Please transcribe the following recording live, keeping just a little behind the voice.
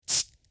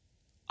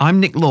I'm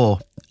Nick Law,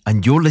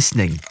 and you're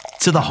listening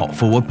to the Hop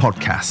Forward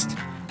podcast,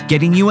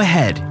 getting you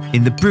ahead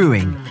in the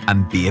brewing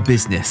and beer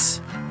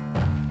business.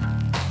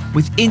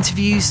 With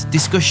interviews,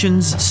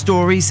 discussions,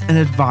 stories, and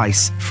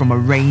advice from a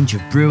range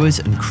of brewers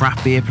and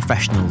craft beer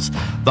professionals,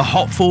 the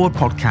Hop Forward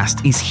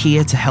podcast is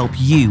here to help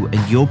you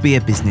and your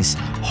beer business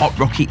hot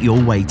rocket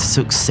your way to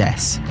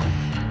success.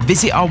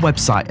 Visit our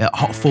website at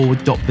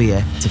hopforward.beer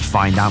to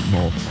find out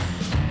more.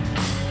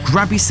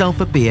 Grab yourself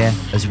a beer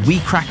as we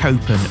crack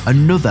open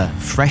another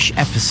fresh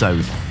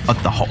episode of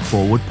the Hop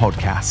Forward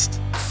podcast.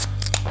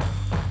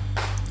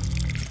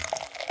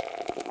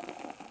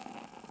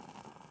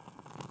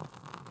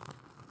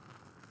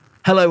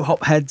 Hello,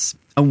 Hopheads,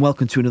 and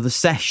welcome to another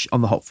sesh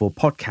on the Hop Forward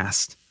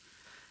podcast.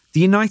 The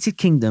United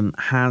Kingdom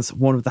has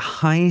one of the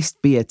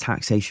highest beer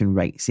taxation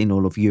rates in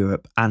all of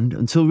Europe, and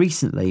until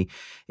recently,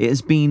 it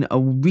has been a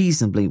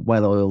reasonably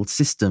well-oiled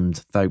system,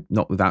 though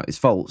not without its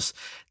faults,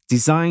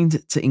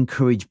 designed to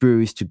encourage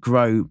breweries to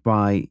grow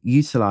by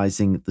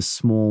utilising the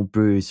Small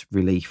Brewers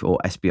Relief, or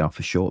SBR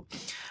for short,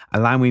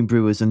 allowing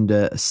brewers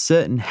under a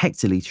certain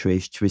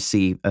hectolitrage to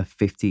receive a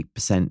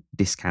 50%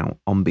 discount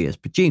on beers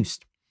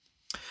produced.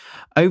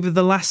 Over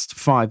the last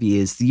 5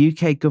 years, the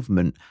UK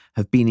government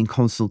have been in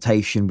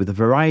consultation with a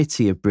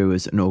variety of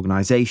brewers and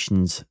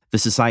organisations, the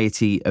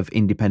Society of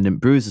Independent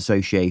Brewers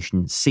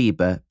Association,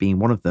 SIBA, being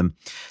one of them,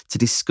 to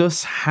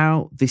discuss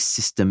how this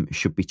system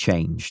should be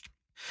changed.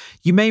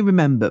 You may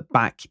remember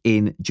back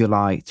in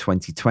July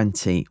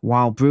 2020,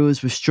 while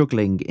brewers were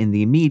struggling in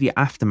the immediate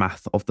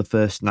aftermath of the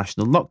first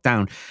national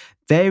lockdown,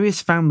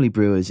 various family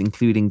brewers,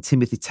 including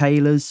Timothy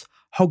Taylor's,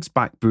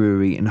 Hogsback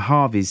Brewery and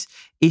Harvey's,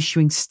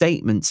 issuing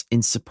statements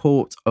in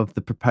support of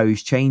the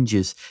proposed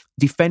changes,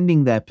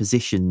 defending their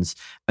positions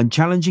and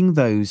challenging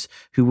those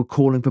who were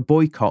calling for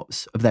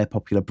boycotts of their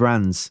popular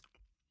brands.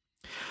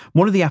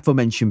 One of the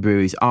aforementioned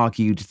breweries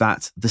argued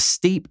that the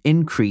steep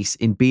increase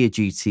in beer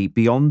duty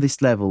beyond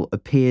this level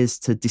appears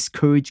to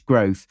discourage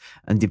growth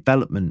and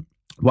development,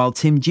 while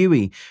Tim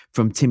Dewey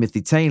from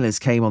Timothy Taylor's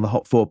came on the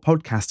Hop Forward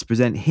podcast to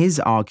present his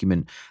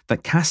argument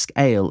that cask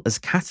ale as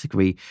a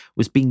category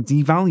was being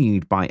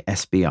devalued by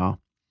SBR.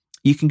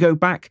 You can go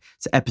back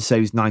to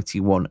episodes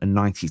 91 and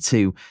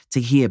 92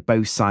 to hear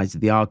both sides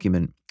of the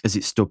argument as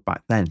it stood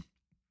back then.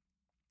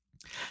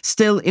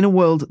 Still, in a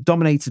world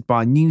dominated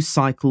by news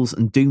cycles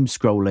and doom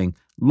scrolling,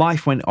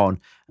 life went on,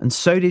 and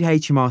so did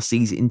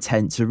HMRC's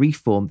intent to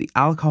reform the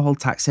alcohol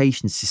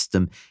taxation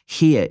system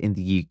here in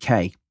the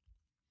UK.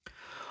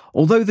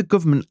 Although the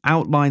government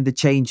outlined the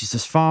changes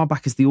as far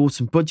back as the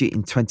autumn budget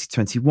in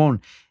 2021,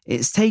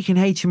 it's taken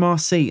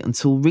HMRC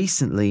until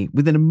recently,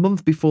 within a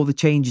month before the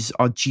changes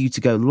are due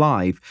to go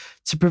live,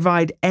 to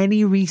provide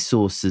any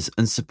resources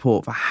and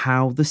support for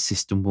how the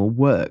system will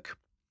work.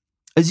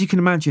 As you can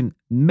imagine,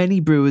 many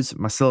brewers,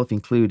 myself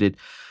included,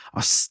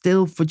 are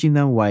still fudging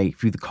their way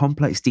through the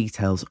complex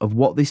details of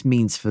what this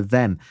means for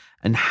them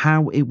and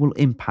how it will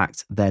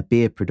impact their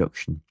beer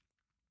production.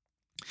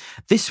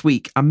 This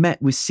week, I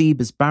met with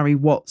SIBA's Barry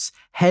Watts,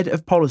 Head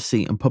of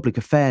Policy and Public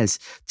Affairs,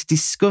 to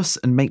discuss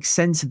and make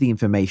sense of the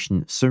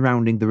information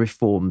surrounding the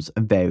reforms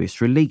and various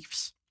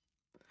reliefs.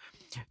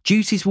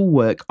 Duties will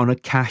work on a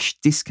cash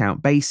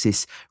discount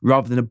basis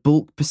rather than a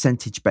bulk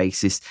percentage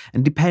basis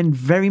and depend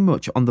very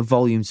much on the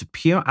volumes of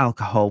pure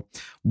alcohol,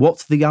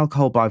 what the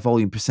alcohol by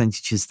volume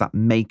percentages that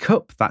make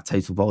up that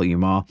total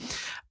volume are,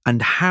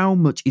 and how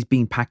much is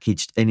being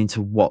packaged and into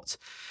what,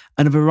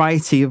 and a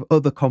variety of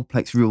other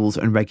complex rules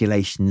and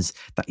regulations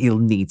that you'll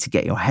need to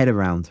get your head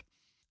around.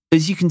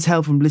 As you can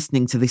tell from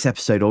listening to this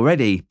episode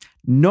already,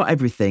 not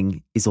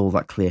everything is all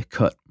that clear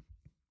cut.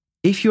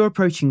 If you're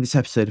approaching this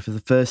episode for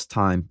the first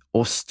time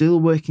or still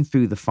working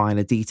through the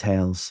finer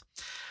details,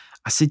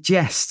 I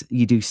suggest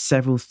you do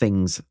several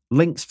things,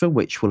 links for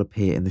which will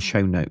appear in the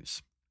show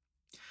notes.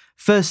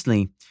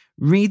 Firstly,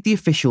 read the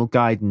official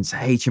guidance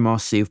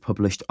HMRC have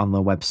published on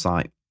their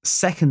website.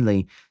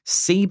 Secondly,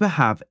 SIBA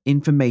have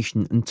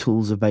information and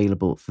tools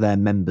available for their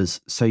members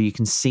so you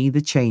can see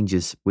the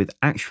changes with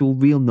actual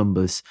real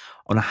numbers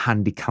on a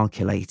handy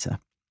calculator.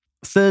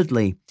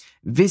 Thirdly,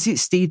 visit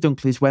Steve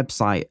Dunkley's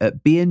website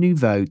at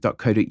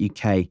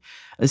beernouveau.co.uk,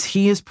 as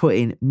he has put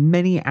in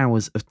many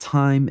hours of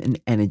time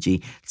and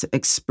energy to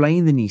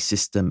explain the new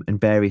system and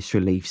various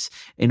reliefs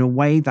in a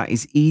way that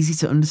is easy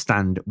to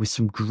understand with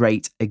some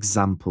great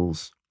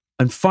examples.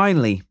 And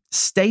finally,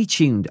 stay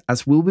tuned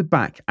as we'll be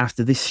back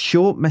after this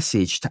short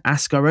message to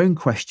ask our own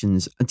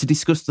questions and to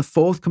discuss the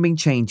forthcoming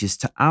changes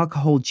to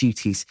alcohol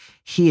duties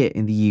here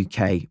in the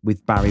UK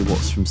with Barry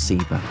Watts from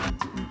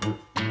SIBA.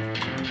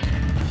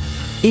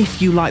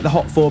 If you like the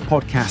Hop Forward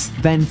podcast,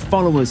 then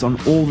follow us on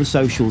all the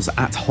socials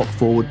at Hop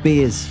Forward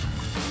Beers.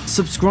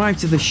 Subscribe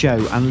to the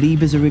show and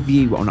leave us a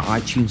review on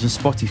iTunes and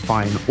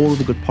Spotify and all of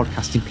the good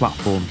podcasting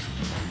platforms.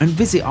 And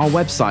visit our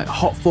website,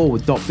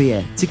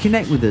 hopforward.beer, to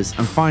connect with us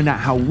and find out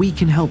how we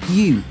can help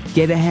you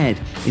get ahead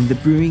in the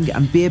brewing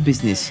and beer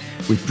business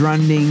with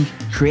branding,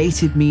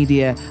 creative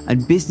media,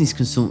 and business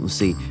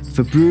consultancy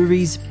for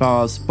breweries,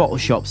 bars, bottle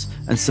shops,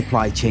 and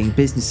supply chain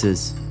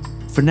businesses.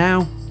 For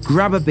now,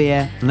 grab a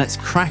beer and let's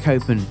crack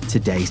open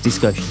today's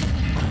discussion.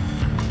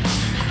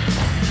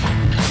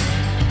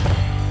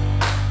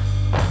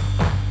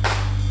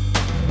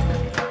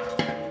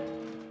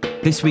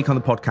 This week on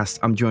the podcast,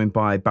 I'm joined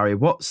by Barry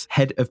Watts,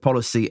 Head of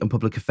Policy and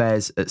Public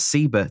Affairs at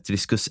SIBA, to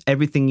discuss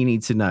everything you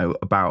need to know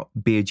about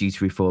beer duty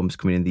reforms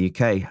coming in the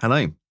UK.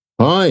 Hello.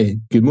 Hi,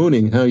 good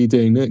morning. How are you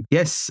doing, Nick?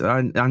 Yes,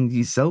 and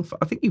yourself?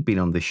 I think you've been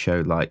on this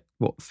show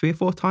 3 or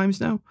 4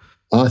 times now?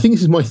 I think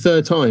this is my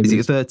third time. Is it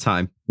your third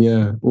time?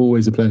 Yeah,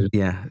 always a pleasure.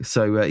 Yeah.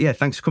 So,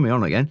 thanks for coming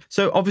on again.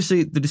 So,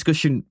 obviously, the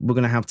discussion we're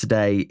going to have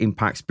today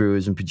impacts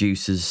brewers and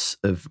producers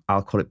of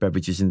alcoholic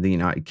beverages in the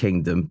United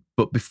Kingdom.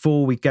 But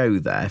before we go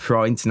there, for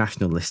our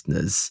international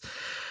listeners,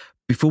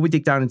 before we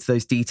dig down into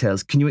those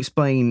details, can you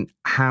explain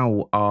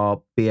how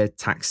our beer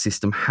tax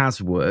system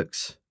has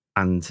worked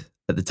and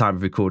at the time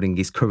of recording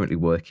is currently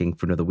working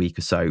for another week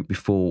or so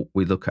before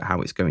we look at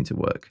how it's going to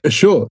work?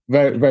 Sure,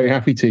 very, very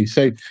happy to.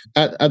 So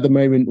at the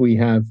moment we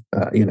have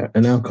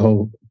an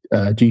alcohol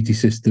duty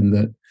system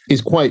that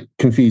is quite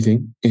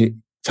confusing. It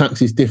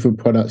taxes different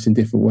products in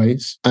different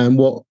ways. And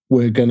what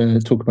we're going to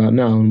talk about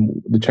now and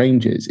the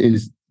changes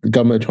is the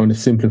government are trying to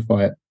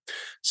simplify it.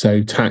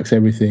 So tax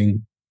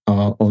everything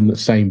on the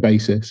same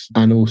basis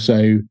and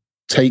also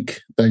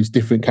take those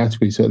different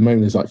categories. So at the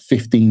moment, there's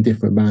 15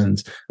 different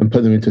bans and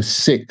put them into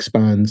 6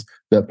 bans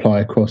that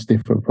apply across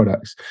different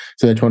products.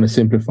 So they're trying to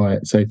simplify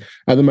it. So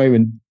at the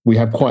moment, we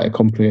have quite a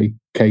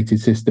complicated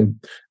system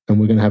and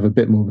we're going to have a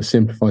bit more of a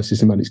simplified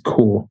system at its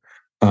core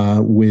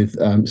with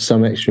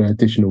some extra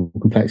additional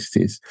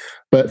complexities.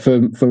 But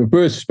from a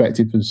brewer's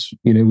perspective, as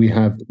you know, we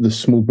have the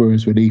Small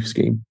Brewers Relief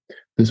Scheme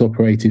that's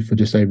operated for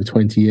just over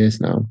 20 years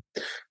now.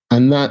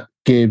 And that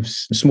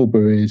gives small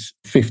breweries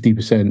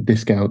 50%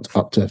 discount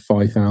up to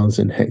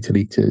 5,000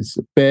 hectolitres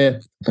of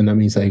beer. And that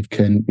means they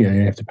can,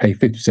 have to pay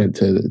 50%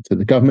 to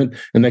the government,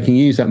 and they can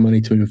use that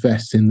money to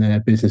invest in their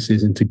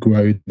businesses and to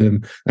grow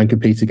them and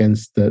compete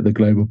against the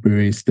global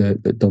breweries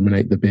that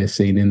dominate the beer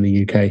scene in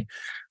the UK,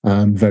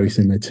 very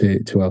similar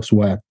to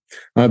elsewhere.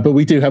 But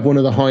we do have one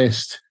of the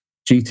highest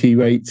GT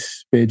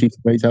rates, beer GT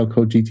rates,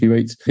 alcohol GT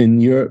rates in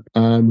Europe.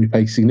 We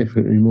pay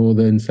significantly more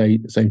than, say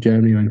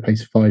Germany only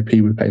pays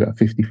 5p, we pay about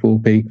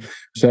 54p.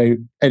 So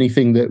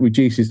anything that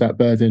reduces that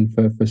burden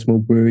for small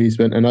breweries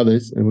and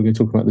others, and we're going to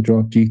talk about the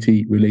draft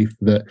duty relief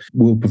that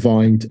will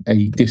provide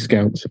a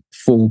discount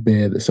for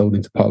beer that's sold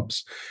into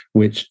pubs,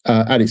 which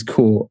at its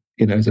core,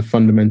 as a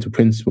fundamental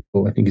principle,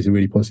 I think is a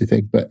really positive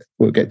thing. But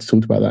we'll get to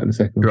talk about that in a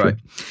second. Right.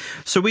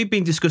 So we've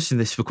been discussing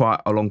this for quite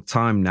a long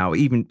time now,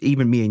 even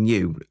me and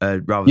you,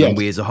 rather than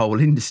we as a whole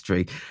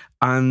industry,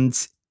 and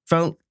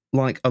felt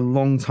like a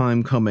long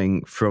time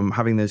coming from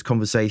having those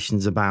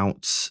conversations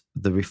about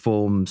the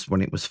reforms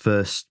when it was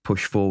first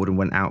pushed forward and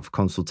went out for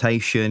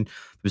consultation. There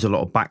was a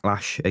lot of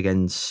backlash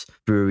against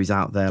breweries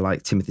out there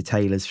like Timothy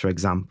Taylor's, for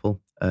example,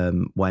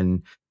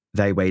 when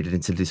they waded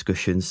into the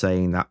discussion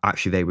saying that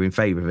actually they were in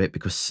favour of it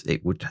because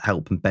it would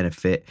help and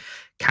benefit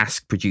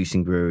cask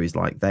producing breweries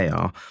like they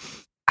are.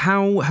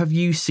 How have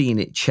you seen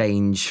it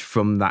change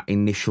from that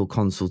initial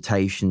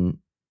consultation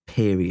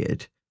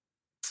period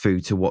through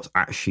to what's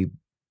actually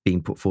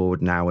being put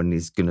forward now and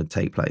is going to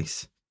take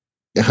place?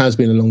 It has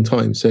been a long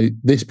time. So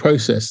this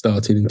process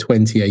started in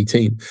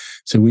 2018.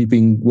 So we've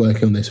been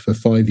working on this for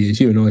 5 years.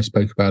 You and I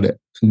spoke about it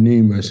on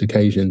numerous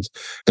occasions.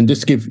 And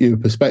just to give you a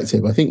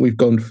perspective, I think we've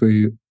gone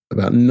through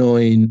about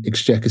 9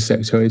 Exchequer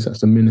secretaries. That's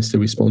the minister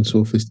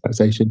responsible for this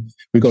taxation.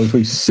 We've gone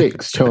through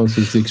 6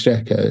 chancellors of the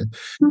Exchequer,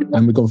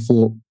 and we've gone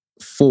for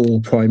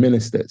 4 prime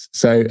ministers.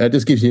 So it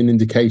just gives you an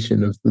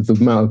indication of the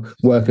amount of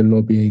work and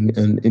lobbying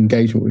and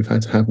engagement we've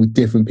had to have with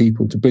different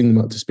people to bring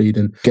them up to speed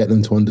and get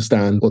them to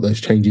understand what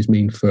those changes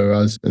mean for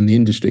us and the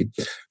industry.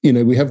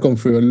 We have gone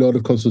through a lot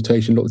of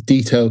consultation, a lot of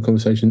detailed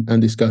conversation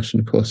and discussion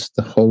across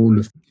the whole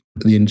of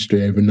the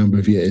industry over a number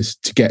of years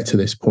to get to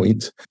this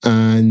point.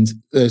 And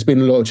there's been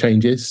a lot of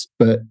changes,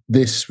 but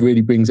this really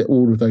brings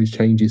all of those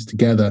changes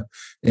together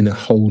in a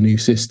whole new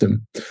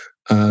system.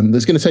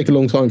 That's going to take a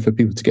long time for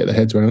people to get their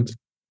heads around.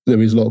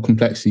 There is a lot of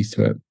complexities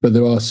to it, but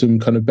there are some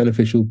kind of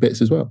beneficial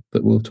bits as well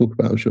that we'll talk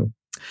about, I'm sure.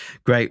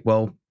 Great.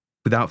 Well,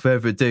 without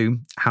further ado,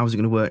 how's it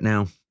going to work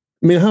now?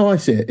 I mean, how I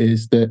see it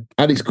is that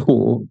at its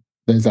core,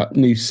 there's that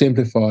new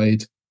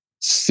simplified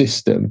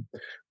system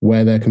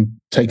where they're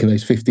taking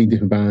those 15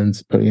 different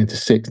bans, putting it into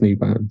 6 new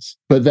bans.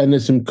 But then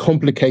there's some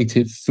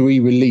complicated 3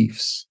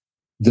 reliefs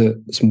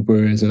that small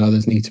brewers and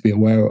others need to be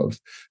aware of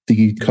that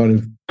you kind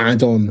of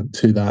add on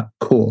to that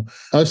core.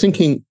 I was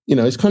thinking,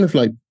 it's kind of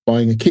like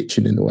buying a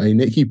kitchen in a way.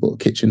 Nick, you bought a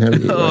kitchen,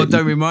 haven't you? Oh,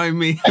 don't remind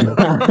me.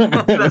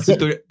 That's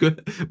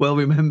good, well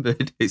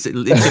remembered. It's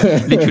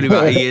literally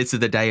about a year to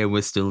the day and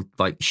we're still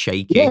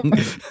shaking.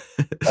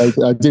 Yeah.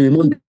 I do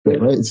remember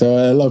it, right? So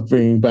I love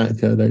bringing back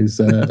those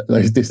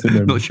distant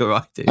memories. Not sure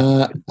I do.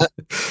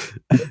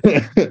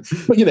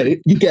 But,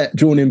 you get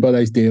drawn in by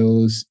those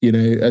deals.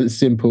 It's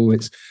simple.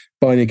 It's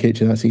buying a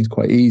kitchen, that seems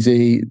quite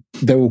easy.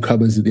 They're all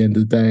cupboards at the end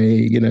of the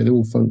day. They're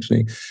all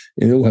functioning.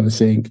 They all have a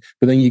sink.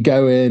 But then you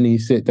go in, you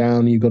sit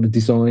down, you've got to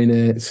design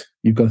it.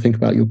 You've got to think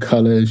about your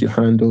colours, your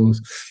handles.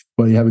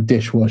 Well, you have a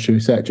dishwasher,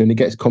 etc. And it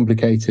gets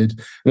complicated.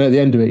 And at the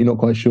end of it, you're not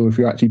quite sure if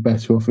you're actually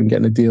better off in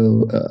getting a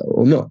deal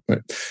or not.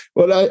 Right?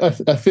 Well,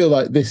 I feel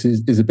like this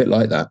is a bit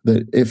like that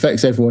it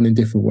affects everyone in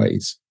different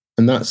ways.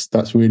 And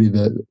that's really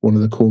one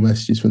of the core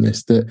messages from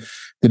this, that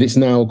it's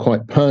now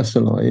quite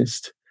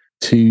personalized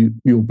to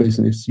your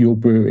business, your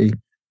brewery,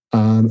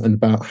 and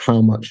about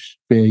how much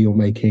beer you're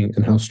making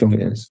and how strong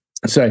it is.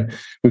 So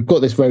we've got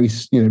this very,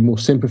 more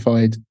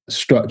simplified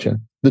structure.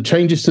 The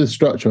changes to the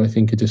structure, I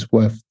think, are just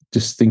worth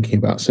just thinking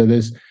about. So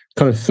there's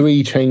kind of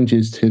 3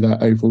 changes to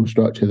that overall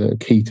structure that are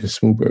key to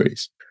small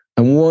breweries.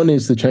 And one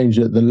is the change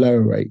at the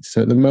lower rate.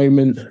 So at the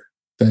moment,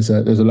 there's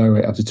a lower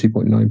rate up to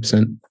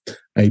 2.9%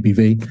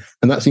 ABV,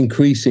 and that's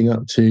increasing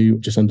up to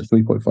just under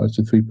 3.5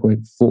 to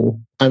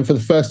 3.4. And for the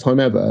first time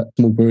ever,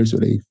 small brewers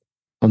relief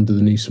under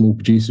the new small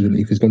producers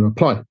relief is going to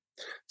apply.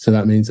 So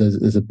that means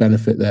there's a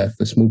benefit there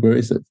for small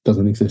breweries that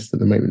doesn't exist at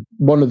the moment.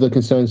 One of the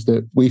concerns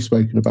that we've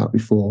spoken about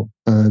before,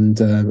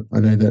 and I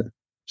know that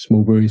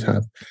small breweries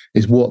have,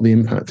 is what the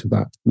impact of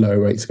that lower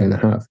rate is going to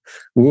have.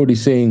 We're already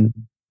seeing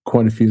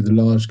quite a few of the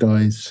large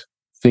guys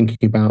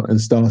thinking about and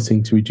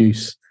starting to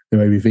reduce their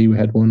ABV. We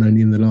had one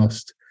only in the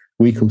last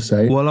week or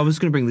so. Well, I was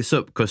going to bring this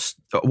up because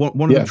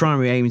one of the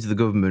primary aims of the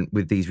government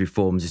with these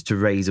reforms is to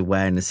raise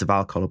awareness of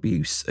alcohol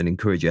abuse and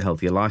encourage a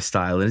healthier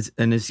lifestyle.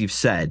 And as you've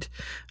said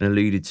and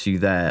alluded to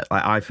there,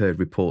 I've heard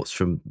reports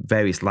from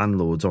various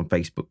landlords on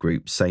Facebook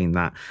groups saying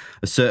that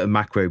a certain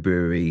macro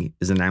brewery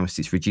has announced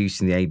it's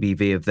reducing the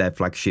ABV of their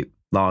flagship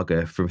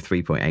lager from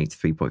 3.8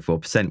 to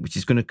 3.4%, which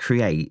is going to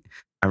create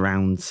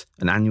around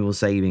an annual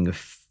saving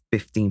of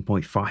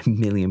 £15.5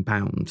 million.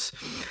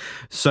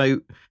 So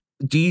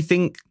do you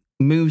think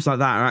moves like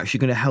that are actually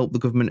going to help the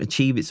government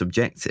achieve its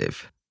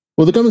objective?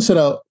 Well, the government set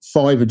out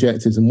 5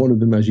 objectives, and one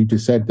of them, as you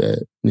just said there,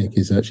 Nick,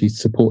 is actually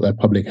support their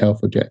public health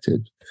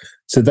objectives.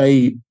 So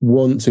they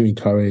want to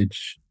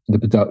encourage the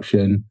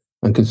production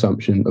and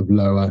consumption of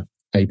lower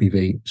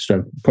ABV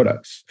strength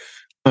products.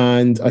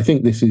 And I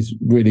think this is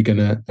really going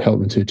to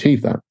help them to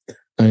achieve that.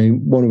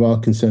 And one of our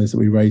concerns that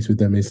we raised with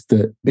them is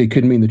that it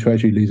could mean the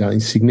Treasury lose out in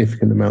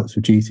significant amounts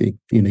of duty.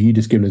 You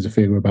just given us a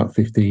figure of about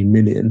 15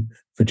 million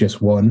for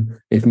just one.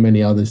 If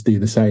many others do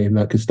the same,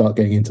 that could start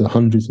getting into the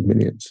hundreds of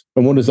millions.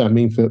 And what does that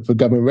mean for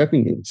government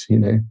revenues?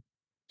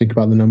 Think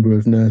about the number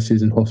of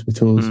nurses and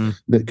hospitals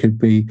that could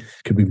be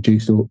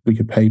reduced, or we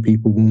could pay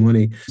people more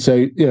money.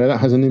 So, that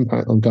has an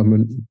impact on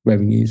government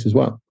revenues as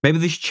well. Maybe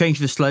they should change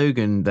the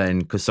slogan then,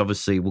 because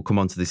obviously we'll come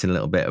on to this in a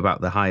little bit about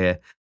the higher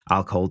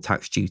alcohol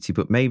tax duty,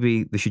 but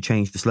maybe they should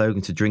change the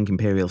slogan to Drink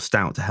Imperial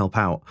Stout to help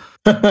out.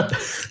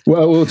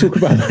 Well, we'll talk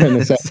about that in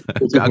a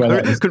second.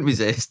 I couldn't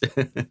resist.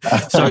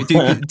 Sorry,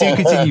 do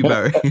continue,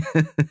 Barry.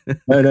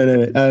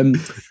 No.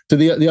 So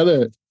the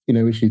other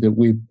issue that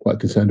we're quite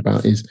concerned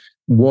about is,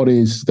 what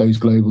is those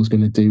globals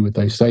going to do with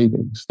those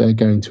savings? They're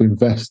going to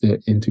invest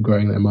it into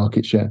growing their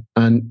market share.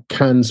 And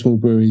can small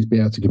breweries be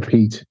able to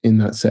compete in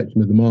that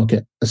section of the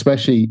market?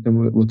 Especially,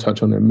 and we'll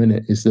touch on it in a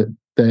minute, is that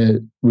their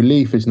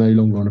relief is no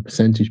longer on a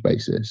percentage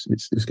basis.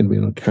 It's going to be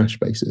on a cash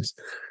basis.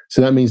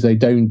 So that means they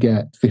don't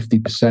get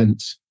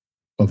 50%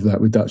 of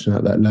that reduction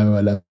at that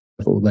lower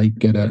level. They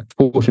get a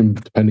portion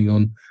depending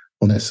on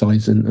their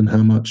size and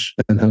how much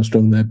and how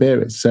strong their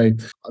beer is. So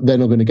they're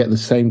not going to get the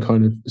same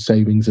kind of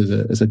savings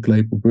as a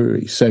global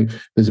brewery. So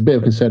there's a bit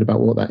of concern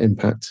about what that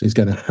impact is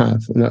going to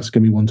have, and that's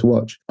going to be one to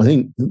watch. I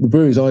think the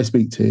breweries I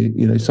speak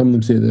to, some of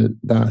them see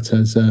that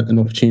as an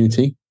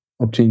opportunity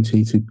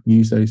to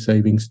use those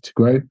savings to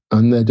grow,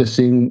 and they're just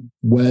seeing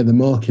where the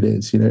market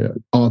is.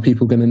 Are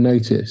people going to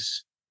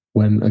notice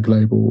when a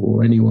global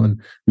or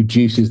anyone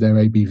reduces their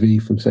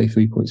ABV from, say,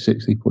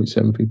 3.6,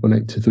 3.7,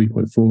 3.8 to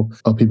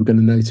 3.4? Are people going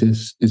to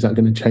notice? Is that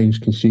going to change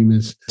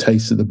consumers'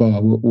 tastes at the bar?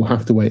 We'll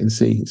have to wait and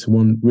see. It's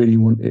one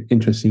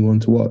interesting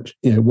one to watch.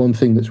 One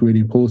thing that's really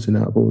important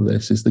out of all of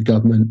this is the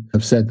government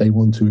have said they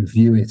want to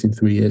review it in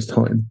 3 years'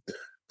 time.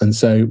 And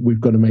so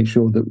we've got to make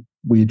sure that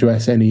we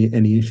address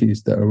any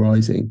issues that are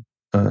arising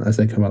as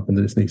they come up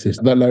under this new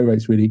system. That low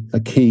rate's really a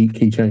key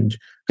change.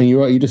 And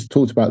you're right, you just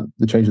talked about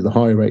the change at the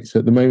higher rate. So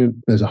at the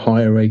moment, there's a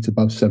higher rate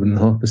above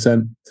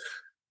 7.5%.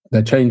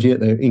 They're changing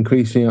it, they're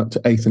increasing up to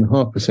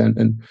 8.5%.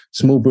 And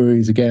small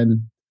breweries,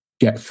 again,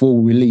 get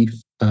full relief.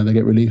 They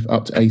get relief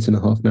up to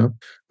 8.5% now.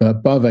 But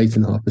above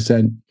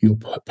 8.5%, you're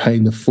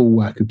paying the full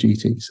whack of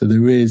duty. So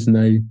there is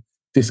no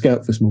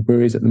discount for small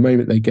breweries. At the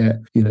moment, they get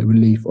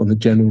relief on the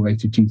general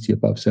rate of duty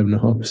above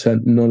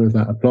 7.5%. None of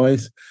that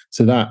applies.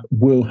 So that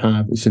will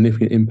have a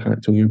significant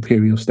impact on your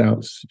Imperial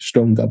Stouts,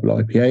 strong double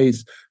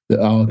IPAs that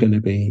are going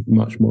to be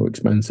much more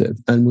expensive.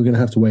 And we're going to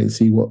have to wait and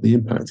see what the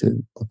impact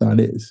of that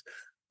is.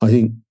 I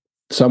think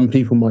some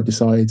people might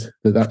decide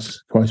that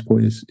price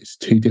point is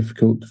too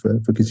difficult for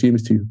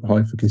consumers, too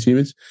high for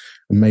consumers.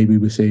 And maybe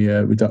we'll see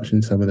a reduction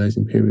in some of those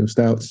Imperial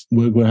Stouts.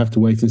 We'll have to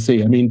wait and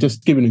see. I mean,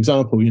 just to give an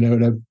example,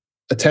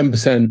 a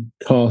 10%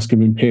 cask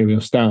of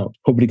Imperial Stout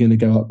probably going to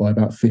go up by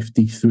about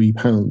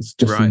 £53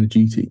 just in the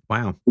duty.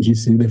 Wow. Which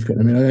is significant.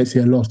 I mean, I don't see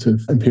a lot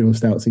of Imperial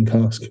Stouts in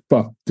cask,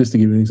 but just to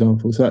give you an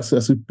example. So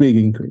that's a big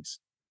increase.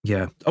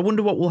 Yeah. I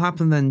wonder what will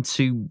happen then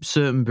to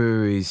certain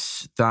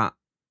breweries that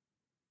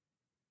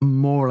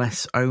more or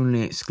less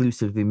only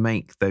exclusively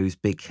make those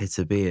big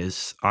hitter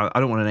beers. I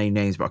don't want to name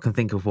names, but I can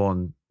think of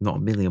one not a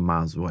million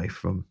miles away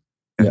from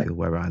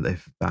where I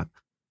live that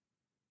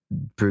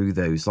brew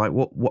those? Like,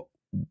 what?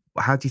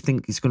 How do you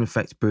think it's going to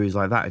affect brewers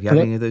like that? Have you had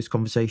any of those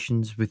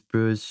conversations with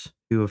brewers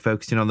who are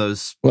focusing on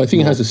those? Well, I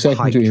think it has a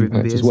secondary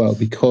impact beers? as well,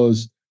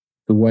 because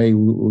the way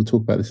we'll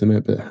talk about this in a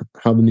minute,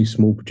 but how the new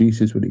small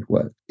producers relief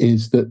work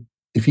is that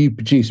if you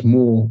produce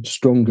more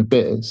stronger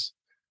beers,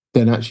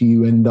 then actually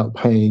you end up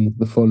paying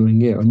the following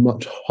year a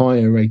much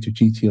higher rate of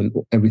duty on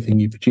everything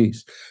you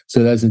produce.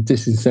 So there's a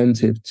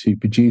disincentive to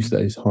produce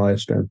those higher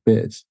strength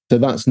beers. So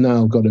that's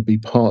now got to be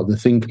part of the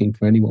thinking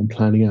for anyone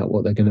planning out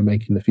what they're going to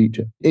make in the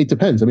future. It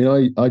depends. I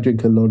mean, I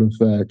drink a lot of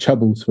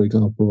Chubbles, for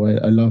example.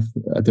 I love,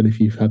 I don't know if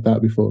you've had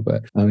that before,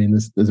 but I mean,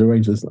 there's a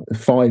range, there's like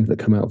 5 that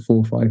come out, 4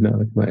 or 5 now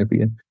that come out every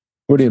year.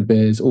 Brilliant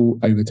beers, all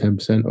over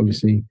 10%.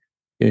 Obviously,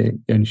 you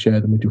only share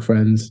them with your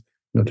friends,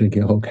 not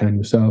drinking a whole can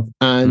yourself.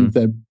 And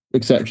they're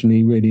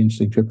exceptionally really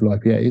interesting triple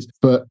IPAs,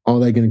 but are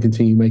they going to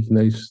continue making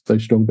those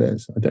strong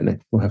beers? I don't know.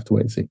 We'll have to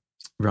wait and see.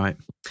 Right.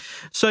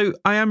 So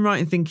I am right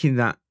in thinking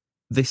that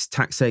this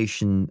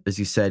taxation, as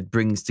you said,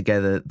 brings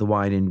together the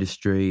wine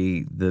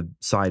industry, the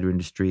cider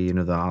industry, and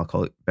other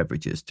alcoholic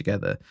beverages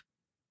together.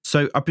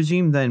 So I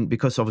presume then,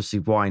 because obviously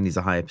wine is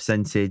a higher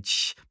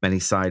percentage, many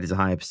cider is a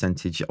higher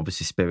percentage,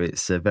 obviously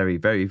spirits a very,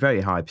 very,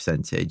 very high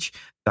percentage,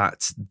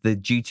 that the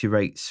duty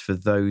rates for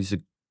those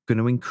are going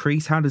to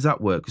increase. How does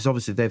that work? Because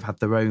obviously they've had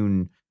their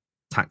own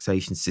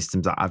taxation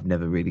systems that I've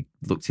never really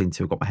looked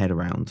into or got my head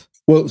around.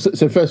 Well,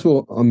 so first of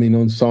all, I mean,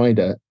 on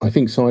cider, I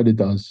think cider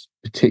does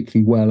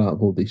particularly well out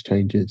of all these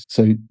changes.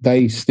 So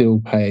they still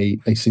pay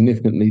a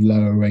significantly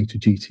lower rate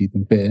of duty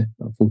than beer,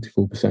 about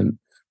 44%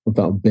 of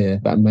that on beer,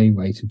 that main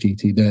rate of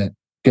duty. They're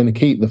going to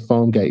keep the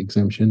farm gate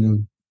exemption,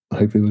 and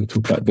hopefully we'll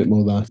talk about a bit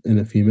more of that in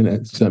a few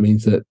minutes. So that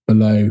means that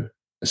below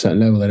a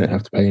certain level, they don't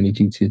have to pay any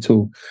duty at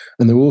all.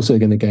 And they're also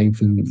going to gain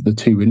from the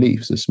 2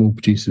 reliefs, the small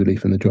producer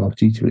relief and the draft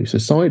duty relief. So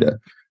cider,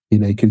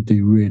 could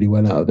do really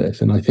well out of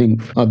this. And I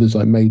think others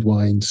like made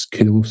wines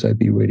could also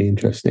be really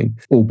interesting,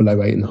 all below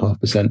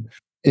 8.5%.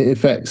 It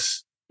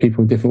affects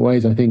people in different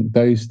ways. I think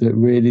those that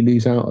really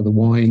lose out are the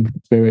wine,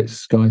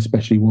 spirits, guys,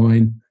 especially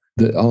wine,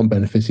 that aren't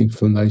benefiting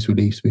from those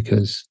reliefs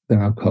because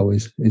their alcohol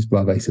is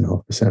above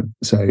 8.5%.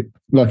 So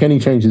like any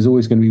change, there's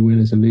always going to be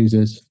winners and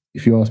losers.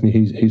 If you ask me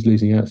who's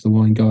losing out, it's the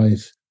wine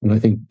guys. And I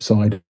think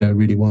cider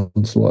really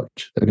wants to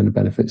watch. They're going to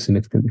benefit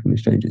significantly from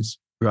these changes.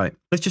 Right.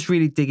 Let's just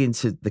really dig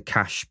into the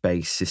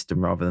cash-based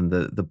system rather than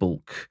the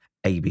bulk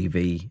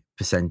ABV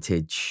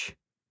percentage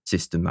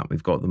system that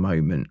we've got at the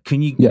moment.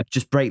 Can you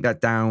just break that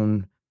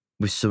down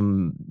with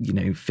some,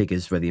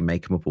 figures, whether you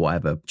make them up or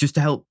whatever, just to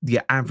help the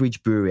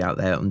average brewery out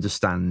there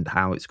understand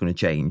how it's going to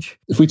change?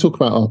 If we talk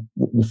about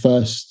the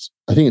first,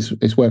 I think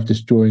it's worth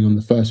just drawing on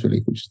the first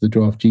relief, which is the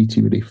draft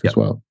GT relief as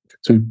well.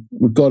 So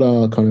we've got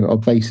our kind of our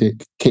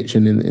basic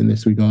kitchen in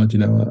this regard,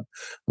 our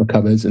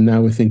cupboards, and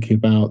now we're thinking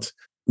about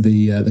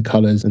the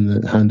colours and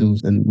the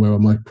handles and where our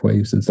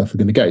microwaves and stuff are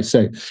going to go.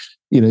 So,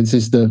 this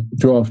is the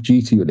draft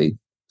GT relief.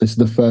 This is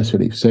the first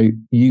relief. So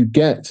you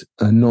get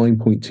a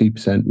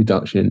 9.2%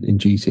 reduction in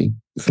GT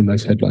from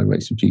those headline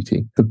rates of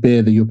GT for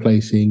beer that you're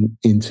placing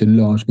into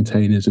large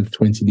containers of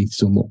 20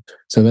 litres or more.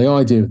 So the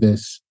idea of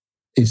this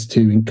is to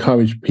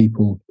encourage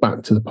people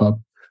back to the pub,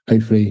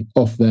 hopefully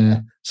off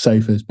their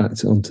sofas back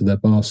onto their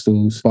bar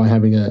stools by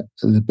having the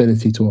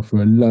ability to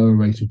offer a lower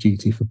rate of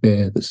duty for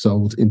beer that's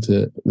sold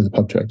into the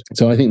pub trade.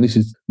 So I think this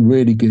is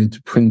really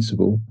good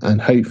principle, and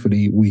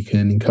hopefully we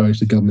can encourage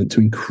the government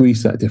to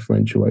increase that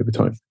differential over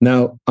time.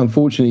 Now,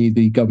 unfortunately,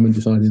 the government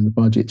decided in the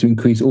budget to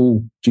increase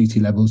all duty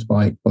levels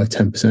by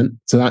 10%.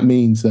 So that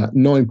means that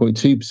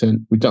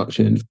 9.2%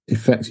 reduction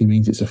effectively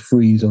means it's a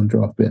freeze on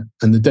draft beer.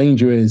 And the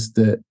danger is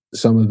that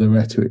some of the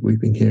rhetoric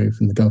we've been hearing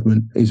from the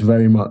government is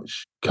very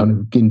much kind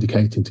of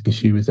indicating to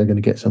consumers they're going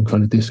to get some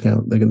kind of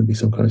discount, they're going to be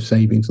some kind of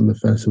savings on the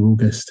 1st of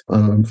August.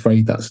 And I'm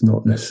afraid that's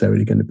not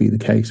necessarily going to be the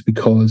case,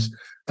 because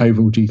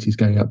overall duty is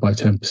going up by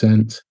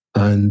 10%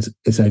 and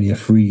it's only a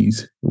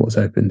freeze what's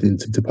opened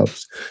into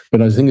pubs.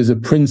 But I think as a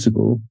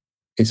principle,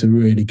 it's a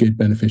really good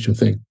beneficial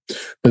thing.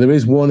 But there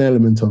is one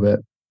element of it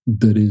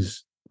that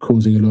is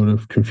causing a lot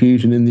of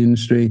confusion in the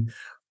industry,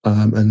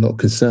 and a lot of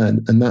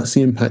concern, and that's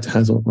the impact it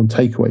has on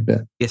takeaway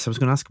beer. Yes, I was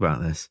going to ask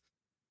about this.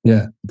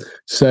 Yeah.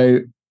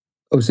 So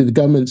obviously the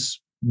government's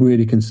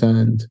really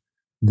concerned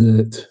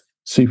that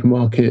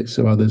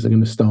supermarkets or others are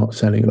going to start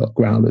selling a lot of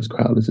growlers,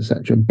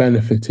 etc., and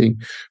benefiting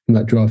from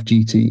that draft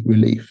GT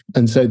relief.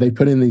 And so they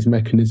put in these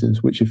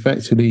mechanisms which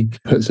effectively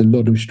puts a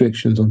lot of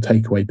restrictions on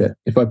takeaway beer.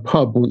 If a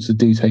pub wants to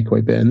do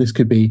takeaway beer, and this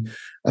could be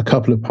a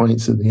couple of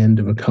pints at the end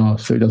of a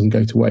cask so it doesn't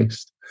go to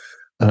waste.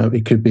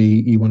 It could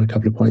be you want a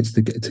couple of pints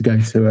to go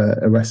to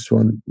a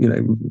restaurant,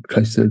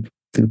 close to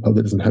the pub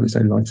that doesn't have its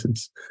own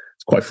license.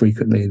 It's quite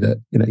frequently that,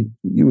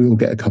 you will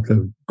get a couple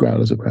of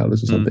growlers or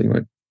something,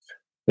 right?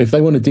 If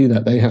they want to do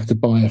that, they have to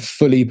buy a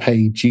fully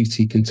paid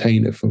duty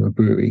container from a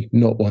brewery,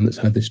 not one that's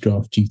had this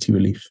draft duty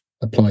relief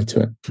applied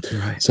to it.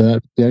 Right. So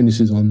the onus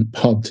is on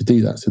pub to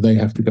do that. So they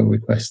have to go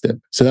request it.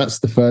 So that's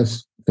the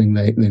first thing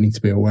they need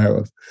to be aware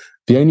of.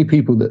 The only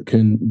people that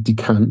can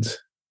decant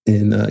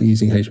in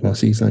using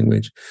HMRC's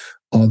language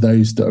are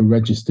those that are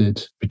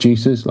registered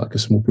producers, like a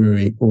small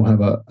brewery, or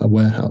have a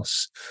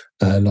warehouse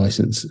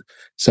license.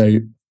 So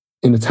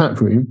in a tap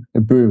room,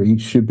 a brewery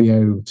should be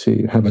able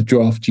to have a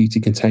draft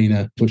duty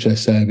container, which they're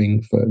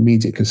serving for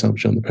immediate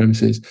consumption on the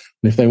premises.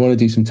 And if they want to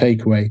do some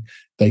takeaway,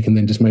 they can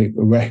then just make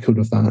a record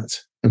of that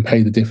and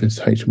pay the difference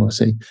to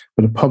HMRC.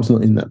 But a pub's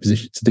not in that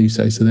position to do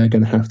so, so they're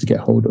going to have to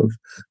get hold of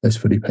those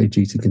fully paid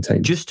duty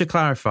containers. Just to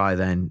clarify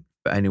then,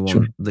 for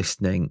anyone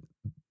listening,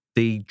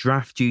 the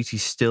draft duty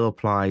still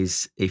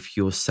applies if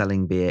you're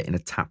selling beer in a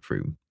tap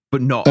room, but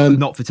not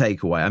for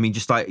takeaway. I mean,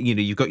 just like,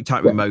 you've got your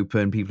tap room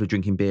open, people are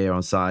drinking beer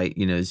on site,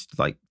 it's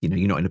like,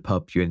 you're not in a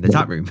pub, you're in the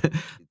tap room.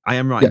 I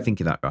am right in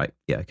thinking that, right?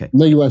 Yeah, okay.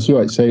 No, you're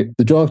absolutely right. So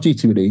the draft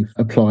duty relief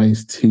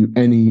applies to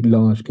any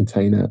large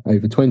container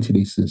over 20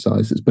 litres in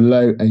size that's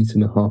below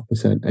 8.5%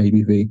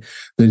 ABV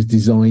that is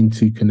designed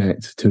to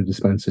connect to a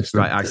dispense system.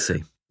 Right, I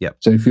see. Yep.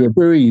 So if you're a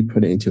brewery, you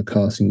put it into your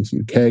casks, into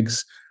your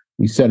kegs,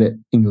 you sell it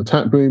in your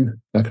tap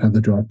room, that can have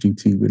the draft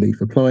duty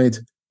relief applied.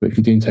 But if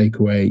you're doing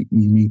takeaway,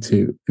 if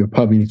you're a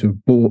pub, you need to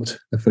have bought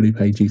a fully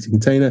paid duty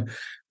container.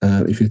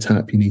 If you're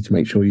tap, you need to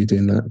make sure you're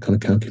doing that kind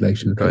of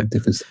calculation. Right.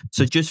 Difference.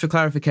 So just for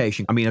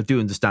clarification, I mean, I do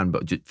understand,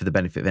 but just for the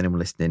benefit of anyone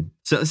listening.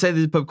 So let's say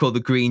there's a pub called the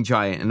Green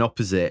Giant, and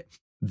opposite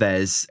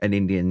there's an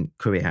Indian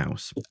curry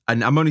house.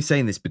 And I'm only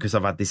saying this because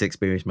I've had this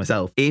experience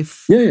myself.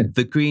 If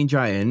the Green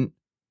Giant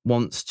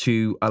wants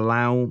to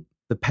allow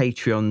the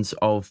patrons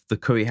of the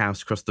curry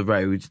house across the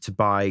road to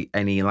buy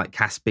any like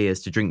cask beers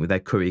to drink with their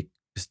curry,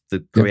 because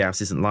the curry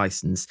house isn't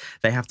licensed,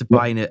 they have to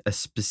buy in a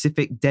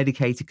specific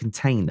dedicated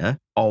container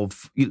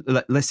of,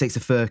 let's say it's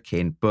a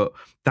firkin, but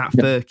that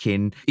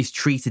firkin is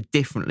treated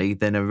differently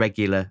than a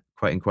regular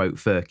quote unquote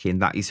firkin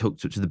that is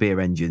hooked up to the beer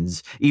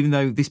engines, even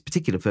though this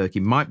particular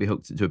firkin might be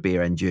hooked up to a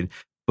beer engine,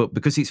 but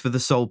because it's for the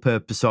sole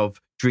purpose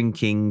of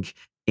drinking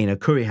in a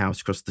curry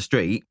house across the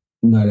street.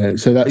 No.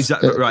 So that's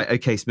right.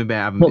 Okay, so maybe I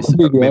haven't. Not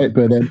completely right,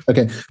 but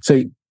okay.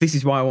 So this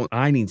is why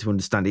I need to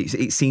understand it.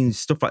 It seems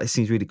stuff like this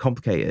seems really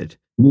complicated.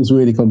 It is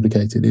really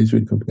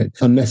complicated.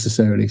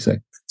 Unnecessarily so.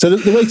 So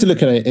the way to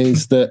look at it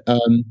is that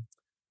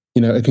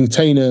a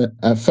container,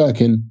 a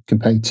firkin, can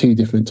pay two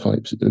different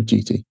types of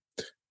duty.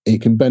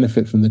 It can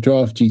benefit from the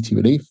draft duty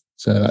relief,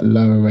 so that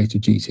lower rate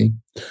of duty,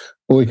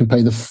 or it can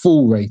pay the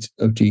full rate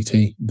of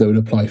duty that would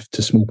apply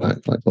to small pack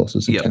like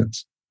bottles and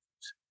cans.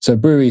 So a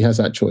brewery has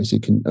that choice.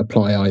 It can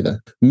apply either.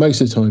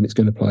 Most of the time, it's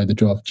going to apply the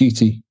draft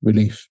duty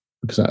relief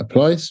because that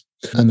applies,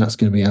 and that's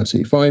going to be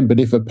absolutely fine. But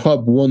if a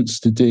pub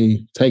wants to do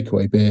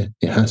takeaway beer,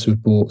 it has to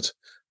have bought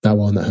that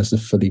one that has the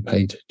fully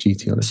paid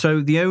duty on it. So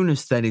the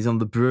onus then is on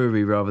the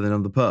brewery rather than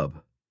on the pub?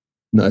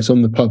 No, it's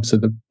on the pub. So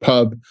the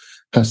pub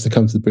has to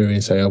come to the brewery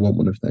and say, I want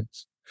one of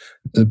those.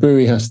 The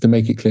brewery has to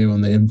make it clear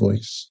on the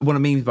invoice. What I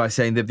mean by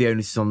saying that the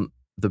onus is on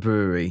the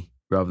brewery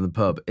rather than the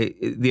pub,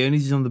 the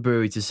onus is on the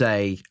brewery to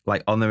say,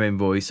 like on their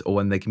invoice or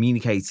when they're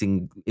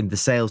communicating in the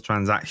sales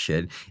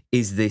transaction,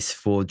 is this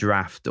for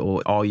draft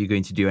or are you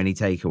going to do any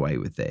takeaway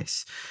with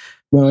this?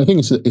 Well, I think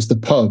it's the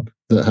pub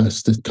that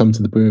has to come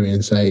to the brewery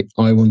and say,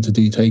 I want to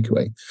do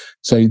takeaway.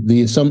 So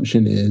the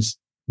assumption is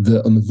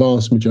that on the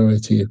vast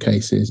majority of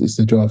cases, it's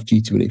the draft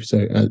duty relief.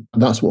 So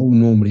that's what will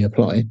normally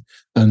apply.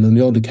 And on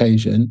the odd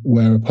occasion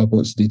where a pub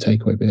wants to do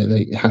takeaway beer,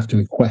 they have to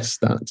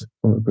request that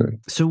from a brewery.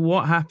 So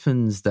what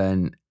happens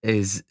then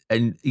is,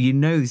 and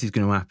this is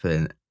going to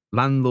happen,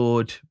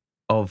 landlord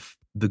of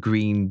the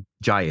Green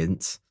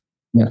Giant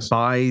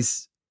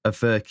buys a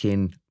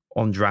firkin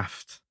on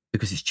draft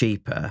because it's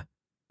cheaper,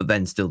 but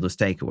then still does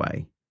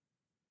takeaway.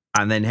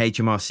 And then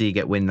HMRC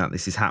get wind that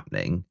this is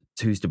happening.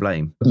 Who's to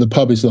blame? The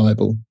pub is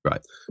liable.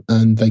 Right.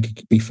 And they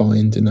could be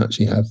fined and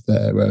actually have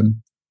their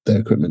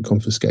equipment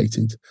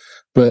confiscated.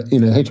 But,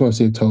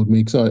 HMRC have told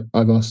me, because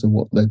I've asked them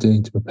what they're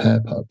doing to prepare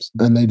pubs,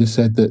 and they just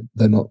said that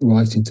they're not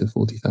writing to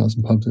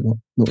 40,000 pubs, they're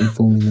not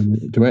informing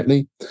them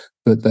directly,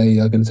 but they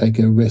are going to take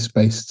a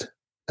risk-based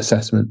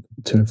assessment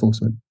to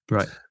enforcement.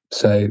 Right.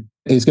 So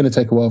it's going to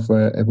take a while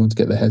for everyone to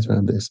get their heads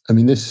around this. I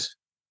mean, this,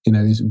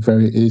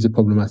 is a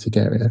problematic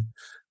area.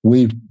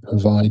 We've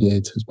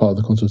provided, as part of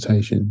the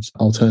consultations,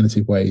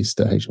 alternative ways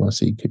that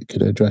HMRC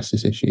could address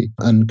this issue.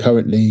 And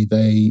currently,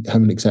 they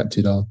haven't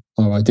accepted our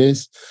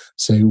ideas.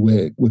 So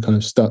we're kind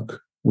of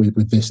stuck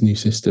with this new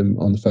system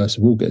on the 1st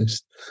of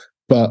August.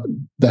 But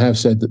they have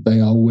said that they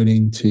are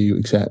willing to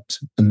accept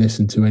and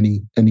listen to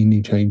any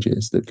new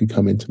changes that could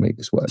come in to make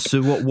this work.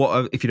 So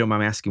what if you don't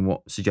mind me asking,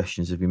 what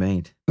suggestions have you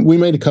made? We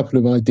made a couple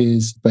of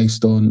ideas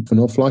based on an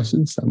off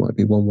license. That might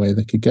be one way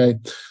they could go.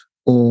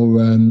 Or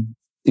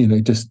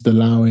just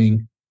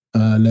allowing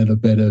a little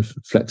bit of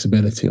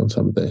flexibility on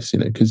some of this,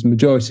 because the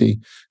majority,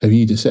 as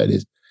you just said,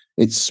 is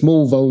it's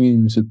small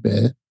volumes of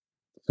beer.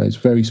 So it's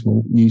very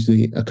small,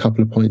 usually a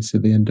couple of pints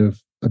at the end of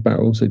a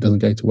barrel, so it doesn't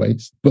go to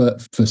waste.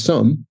 But for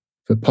some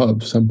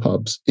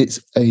pubs,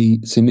 it's a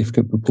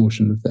significant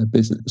proportion of their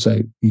business. So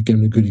you've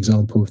given a good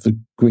example of the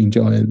Green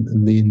Giant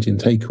and the Indian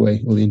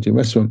takeaway or the Indian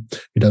restaurant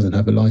who doesn't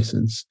have a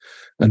license.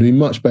 And it'd be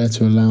much better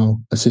to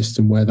allow a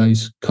system where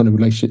those kind of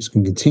relationships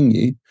can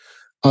continue.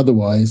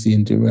 Otherwise, the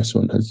Indian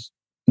restaurant has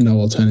no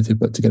alternative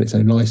but to get its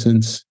own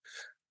license.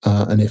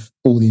 And if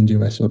all the Indian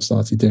restaurants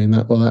started doing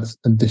that, well, that's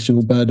an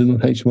additional burden on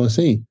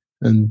HMRC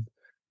and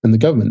the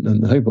government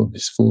and the Home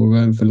Office for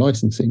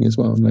licensing as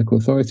well and local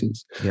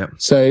authorities. Yeah.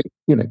 So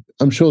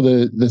I'm sure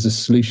there's a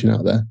solution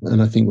out there,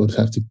 and I think we'll just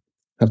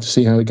have to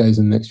see how it goes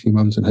in the next few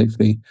months, and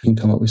hopefully we can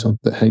come up with something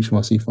that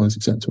HMRC finds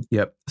acceptable.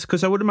 Yep.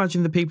 Because I would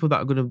imagine the people that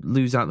are going to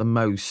lose out the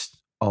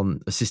most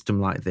on a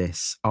system like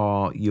this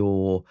are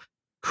your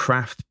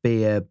craft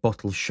beer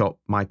bottle shop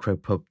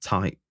micropub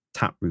type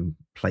tap room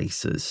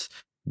places,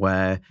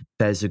 where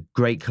there's a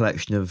great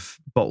collection of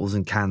bottles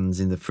and cans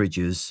in the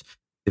fridges.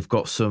 They've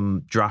got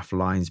some draft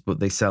lines, but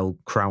they sell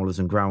crowlers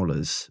and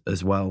growlers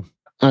as well.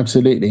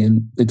 Absolutely,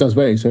 and it does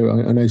vary. So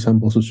I know some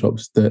bottle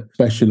shops that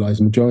specialise.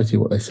 The majority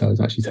of what they sell is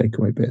actually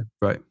takeaway beer.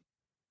 Right.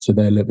 So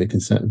they're a little bit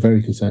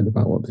very concerned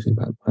about what this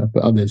impact will have.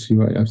 But others,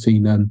 you're right. I've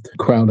seen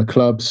crowler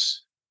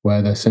clubs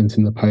where they're sent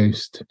in the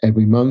post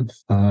every month.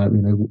 How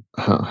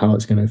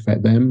it's going to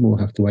affect them, we'll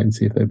have to wait and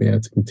see if they'll be able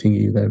to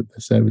continue their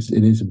service.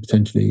 It is a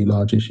potentially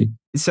large issue.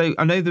 So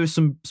I know there are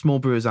some small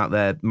brewers out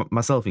there,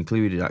 myself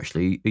included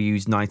actually, who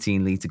use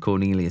 19-litre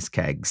Cornelius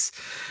kegs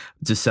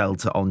to sell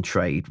to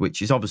on-trade,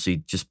 which is obviously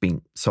just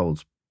being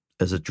sold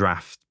as a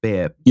draft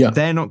beer. Yeah.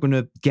 They're not going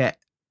to get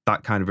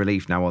that kind of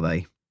relief now, are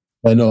they?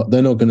 They're not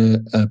going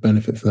to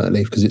benefit from that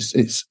relief because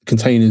it's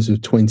containers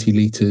of 20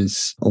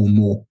 litres or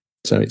more.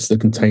 So it's the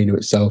container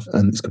itself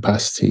and its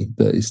capacity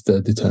that is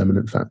the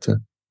determinant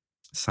factor.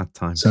 Sad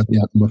times. So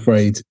yeah, I'm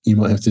afraid you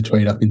might have to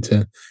trade up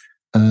into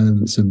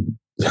some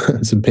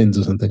pins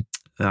or something.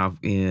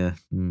 Yeah.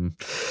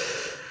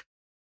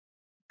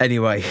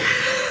 Anyway,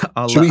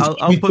 I'll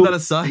put that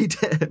aside.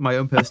 My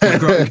own personal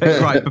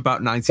gripe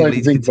about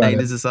 19-litre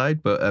containers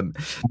aside, but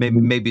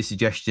maybe a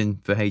suggestion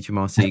for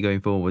HMRC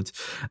going forward.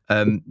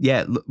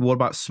 What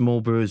about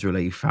small brewers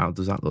relief? How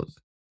does that look?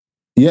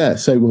 Yeah,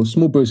 so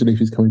small brewers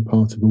relief is coming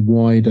part of a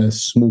wider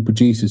small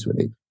producers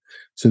relief.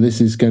 So this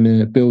is going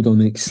to build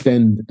on and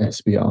extend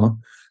SBR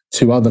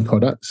to other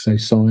products, so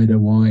cider,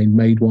 wine,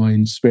 made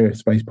wine,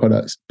 spirits-based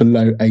products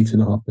below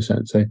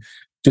 8.5%. So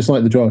just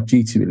like the draft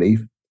duty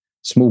relief,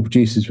 small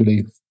producers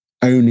relief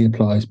only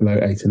applies below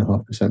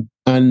 8.5%.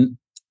 And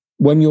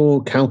when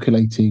you're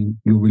calculating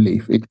your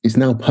relief, it's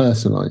now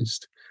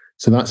personalised.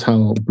 So that's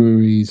how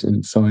breweries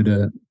and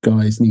cider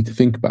guys need to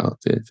think about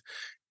it,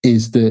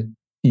 is that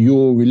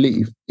your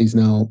relief is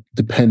now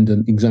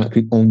dependent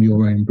exactly on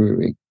your own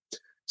brewery.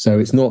 So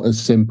it's not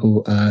as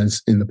simple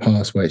as in the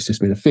past where it's just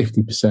been a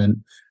 50%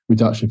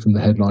 reduction from the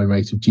headline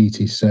rate of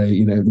duty. So, at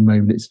the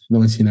moment it's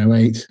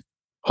 19.08,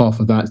 half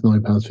of that is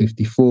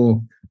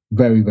 £9.54.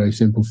 Very, very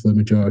simple for the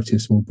majority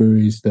of small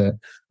breweries that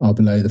are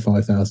below the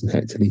 5,000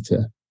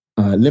 hectolitre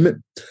limit.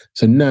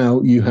 So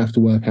now you have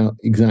to work out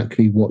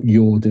exactly what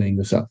you're doing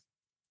yourself.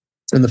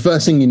 And the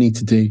first thing you need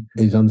to do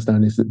is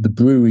understand is that the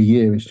brewery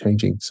year is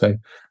changing. So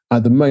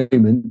at the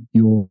moment,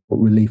 your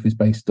relief is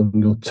based on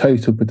your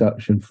total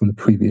production from the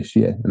previous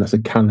year, and that's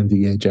a calendar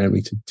year,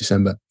 January to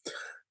December.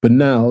 But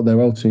now they're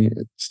altering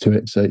it to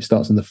it, so it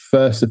starts on the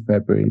 1st of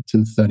February to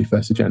the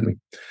 31st of January.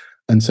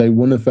 And so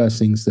one of the first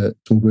things that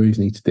small breweries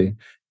need to do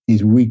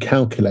is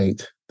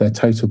recalculate their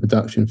total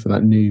production for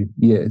that new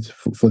year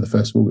for the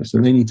 1st of August. So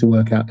they need to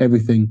work out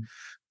everything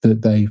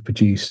that they've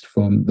produced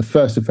from the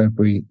 1st of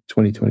February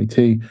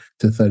 2022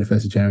 to the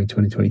 31st of January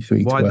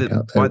 2023 Why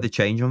the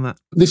change on that?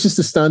 This is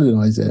to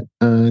standardise it,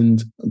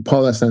 and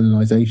part of that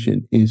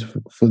standardisation is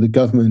for the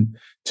government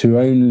to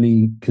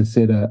only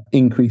consider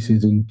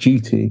increases in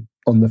duty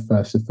on the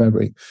 1st of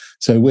February.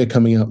 So we're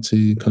coming up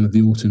to kind of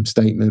the autumn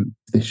statement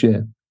this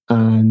year.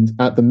 And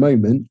at the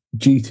moment,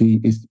 duty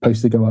is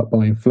supposed to go up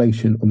by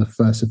inflation on the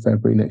 1st of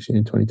February next year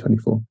in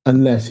 2024,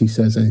 unless he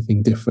says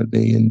anything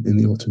differently in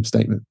the autumn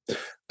statement.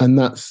 And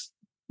that's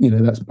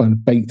kind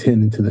of baked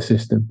into the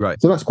system. Right.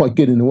 So that's quite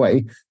good in a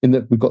way, in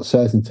that we've got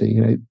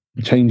certainty.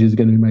 Changes are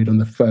going to be made on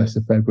the 1st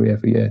of February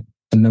every year,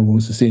 and no one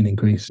wants to see an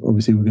increase.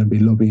 Obviously, we're going to be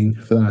lobbying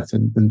for that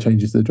and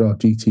changes to the draft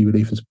duty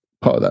relief as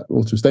part of that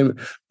autumn statement.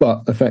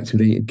 But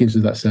effectively, it gives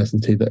us that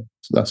certainty that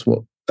that's what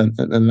and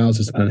allows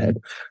us to plan ahead.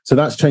 So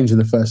that's changing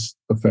the 1st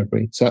of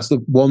February. So that's the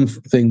one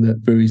thing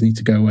that breweries need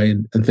to go away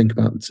and think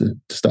about to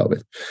start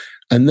with.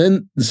 And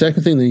then the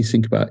second thing they need to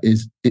think about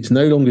is it's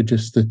no longer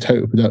just the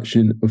total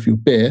production of your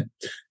beer,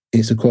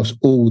 it's across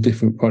all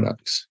different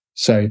products.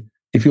 So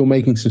if you're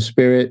making some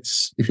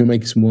spirits, if you're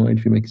making some wine,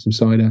 if you're making some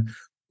cider,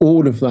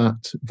 all of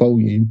that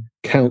volume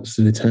counts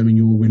to determine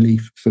your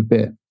relief for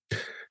beer.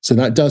 So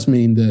that does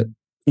mean that,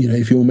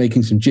 if you're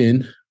making some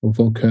gin or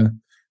vodka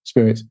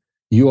spirits,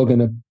 you are going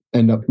to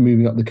end up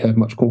moving up the curve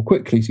much more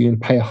quickly. So you're going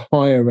to pay a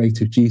higher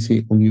rate of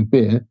duty on your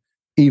beer,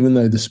 even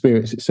though the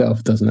spirits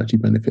itself doesn't actually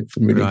benefit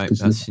from relief. Right,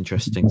 that's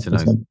interesting to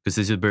know, because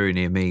there's a brewery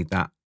near me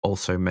that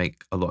also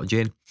make a lot of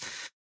gin.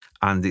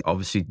 And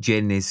obviously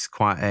gin is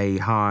quite a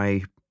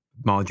high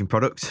margin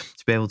product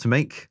to be able to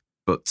make.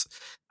 But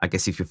I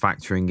guess if you're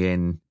factoring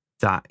in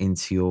that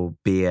into your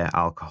beer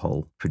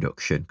alcohol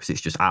production, because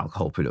it's just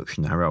alcohol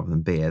production now rather than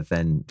beer,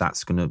 then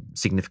that's going to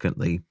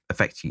significantly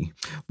affect you.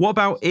 What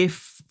about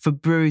if for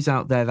breweries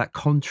out there that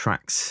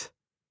contracts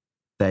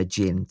their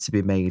gin to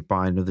be made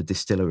by another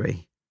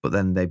distillery, but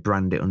then they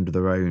brand it under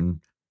their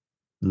own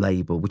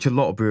label, which a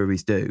lot of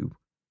breweries do.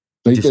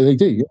 They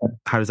do, yeah.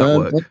 How does that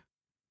work?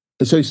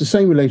 So it's the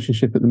same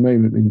relationship at the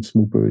moment in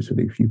small breweries.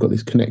 Really, if you've got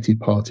these connected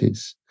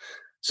parties,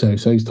 so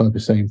those type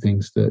of same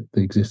things that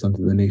exist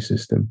under the new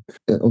system.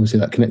 Obviously,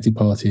 that connected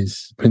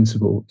parties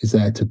principle is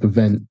there to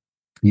prevent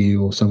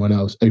you or someone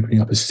else opening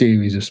up a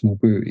series of small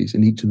breweries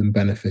and each of them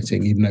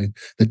benefiting, even though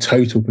the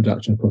total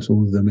production across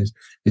all of them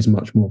is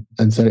much more.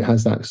 And so it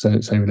has that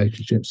same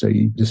relationship. So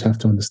you just have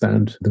to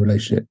understand the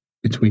relationship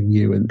between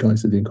you and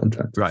guys that are doing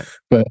contracts. Right.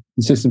 But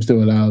the system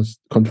still allows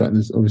contract.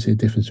 There's obviously a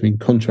difference between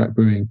contract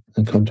brewing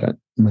and contract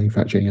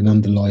manufacturing and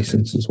under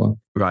license as well.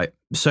 Right.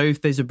 So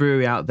if there's a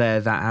brewery out there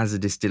that has a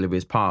distillery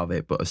as part of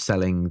it, but are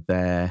selling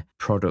their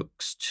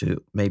products to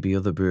maybe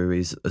other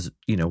breweries as,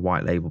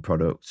 white label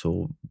products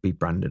or be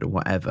branded or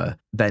whatever,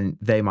 then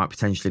they might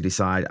potentially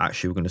decide,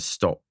 actually, we're going to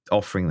stop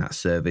offering that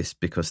service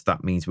because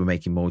that means we're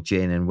making more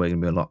gin and we're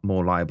going to be a lot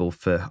more liable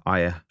for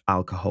higher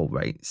alcohol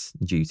rates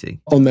and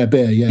duty. On their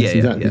beer, yes,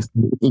 exactly.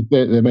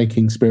 Yeah. They're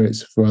making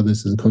spirits for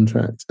others as a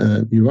contract.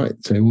 You're right.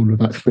 So all of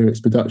that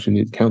spirits production,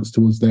 it counts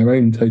towards their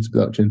own total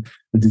production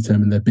and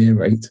determine their beer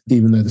rate,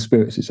 even though the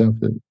spirits itself,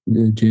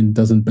 the gin,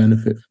 doesn't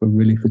benefit from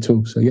relief at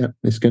all. So yeah,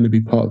 it's going to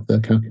be part of the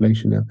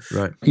calculation now.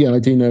 Right. Yeah, I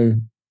do know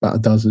about a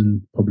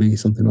dozen, probably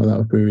something like that,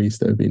 of breweries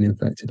that have been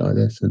infected by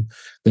this, and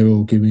they're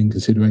all giving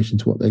consideration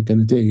to what they're going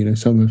to do.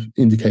 Some have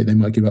indicated they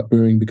might give up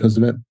brewing because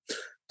of it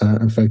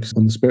and focus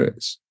on the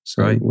spirits.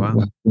 So right. Wow.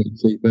 We'll wait and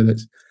see. But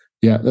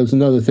there was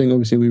another thing,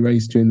 obviously, we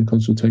raised during the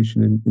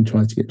consultation and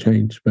tried to get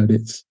changed, but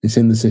it's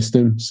in the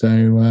system.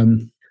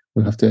 So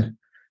we'll have to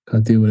kind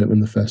of deal with it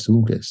on the 1st of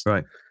August.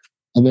 Right.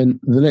 And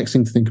then the next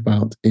thing to think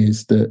about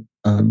is that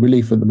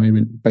relief at the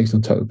moment based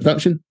on total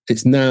production.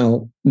 It's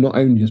now not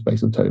only just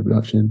based on total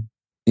production,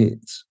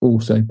 it's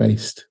also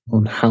based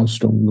on how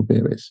strong your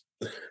beer is.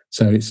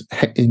 So it's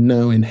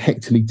now in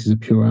hectolitres of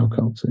pure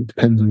alcohol. So it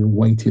depends on your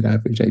weighted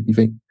average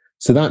ABV.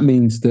 So that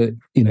means that,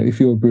 if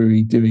you're a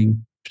brewery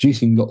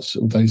producing lots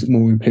of those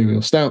more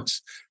imperial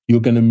stouts,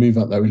 you're going to move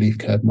up that relief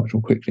curve much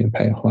more quickly and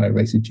pay a higher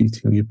rate of duty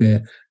on your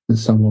beer than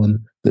someone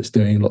that's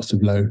doing lots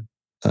of low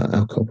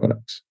alcohol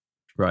products.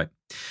 Right.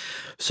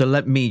 So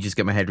let me just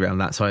get my head around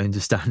that so I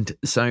understand.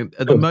 So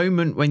at the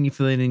moment, when you're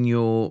filling in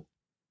your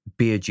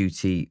beer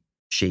duty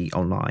sheet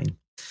online,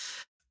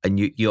 and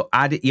you're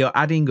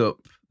adding up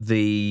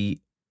the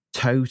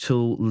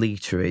total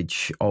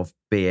literage of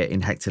beer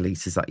in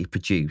hectolitres that you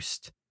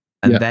produced,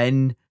 and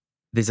then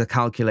there's a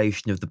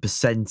calculation of the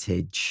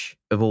percentage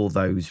of all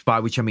those, by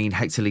which I mean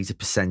hectolitre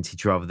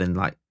percentage rather than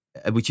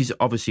which is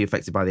obviously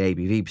affected by the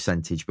ABV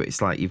percentage, but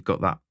it's like you've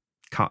got that.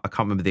 I can't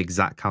remember the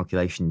exact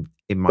calculation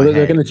in my head.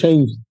 They're going to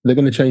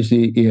change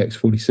the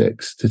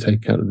EX46 to take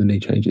account of the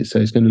new changes. So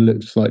it's going to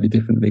look slightly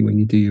differently when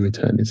you do your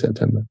return in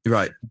September.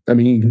 Right. I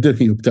mean, you can look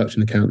at your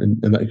production account and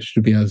that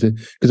should be as it,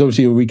 because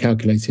obviously you're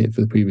recalculating it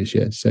for the previous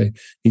year. So you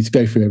need to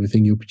go through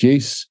everything you'll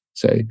produce.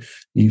 So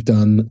you've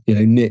done,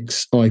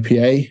 Nick's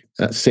IPA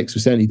at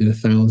 6%. You did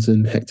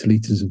 1,000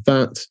 hectolitres of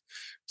that.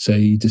 So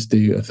you just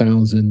do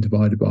 1,000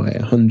 divided by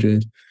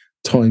 100.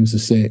 Times the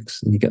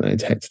 6, and you get that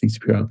into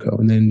hectolitre pure alcohol.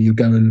 And then you're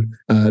going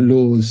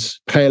Law's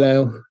Pale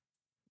Ale,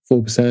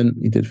 4%,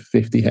 you did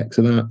 50 hex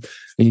of that,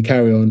 and you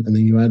carry on, and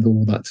then you add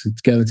all that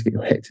together to get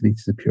your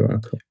hectolitres of pure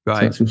alcohol.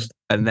 Right. So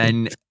and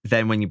then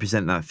when you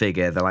present that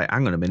figure, they're like,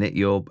 hang on a minute,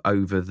 you're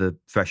over the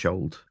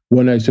threshold.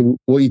 Well, no, so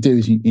what you do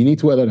is you need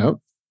to work that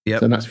out. Yeah.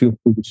 So that's for your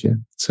previous year.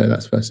 So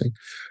that's the first thing.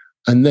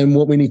 And then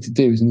what we need to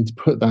do is we need to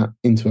put that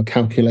into a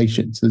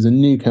calculation. So there's a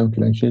new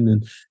calculation.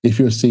 And if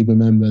you're a SIBA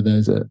member,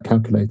 there's a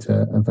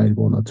calculator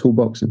available on our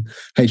toolbox. And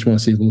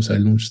HMRC have also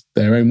launched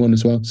their own one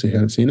as well. So if you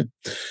haven't seen it,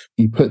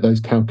 you put those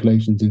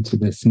calculations into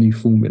this new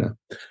formula.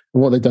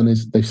 And what they've done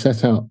is they've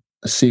set out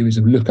a series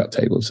of lookup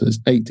tables. So there's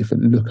 8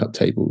 different lookup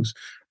tables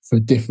for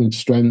different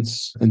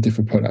strengths and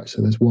different products.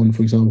 So there's one,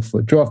 for example,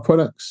 for draft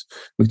products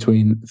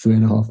between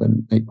 3.5%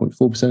 and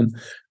 8.4%.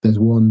 There's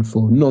one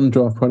for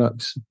non-draft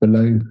products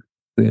below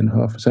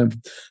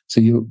 3.5%. So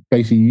you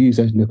basically use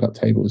those lookup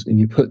tables and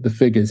you put the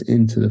figures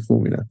into the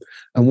formula.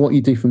 And what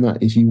you do from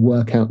that is you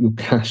work out your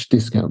cash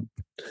discount.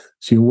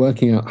 So you're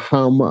working out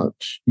how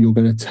much you're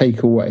going to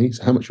take away,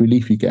 so how much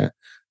relief you get,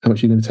 how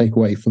much you're going to take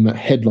away from that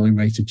headline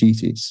rate of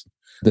duties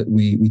that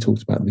we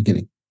talked about at the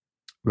beginning.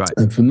 Right.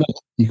 And from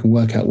that, you can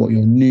work out what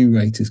your new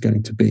rate is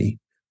going to be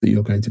that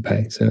you're going to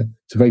pay. So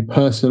it's a very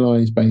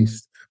personalized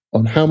based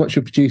on how much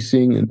you're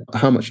producing and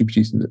how much you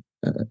produced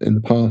in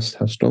the past,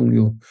 how strong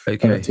your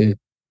product is,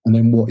 and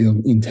then what you're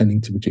intending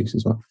to produce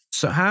as well.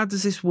 So how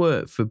does this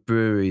work for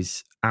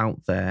breweries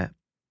out there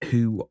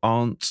who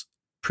aren't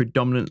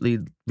predominantly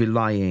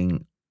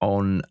relying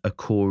on a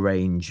core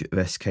range of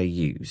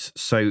SKUs?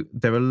 So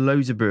there are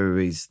loads of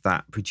breweries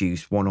that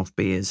produce one-off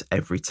beers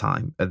every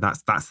time, and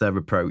that's their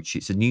approach.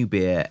 It's a new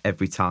beer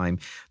every time.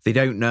 They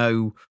don't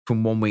know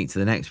from one week to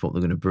the next what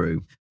they're going to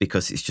brew,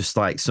 because it's just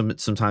like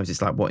sometimes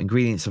it's like what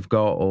ingredients I've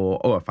got,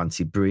 or I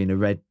fancy brewing a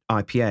red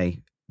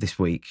IPA this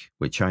week,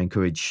 which I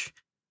encourage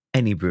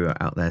any brewer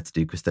out there to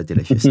do because they're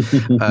delicious.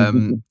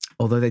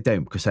 Although they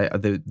don't, because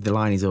the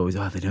line is always,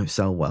 they don't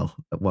sell well.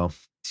 Well,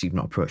 so you've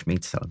not approached me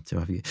to sell them to,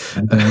 have you?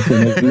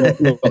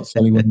 Not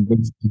selling one.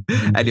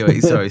 Anyway,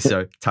 sorry,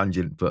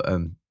 tangent, but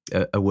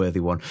a worthy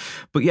one.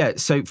 But yeah,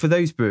 so for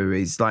those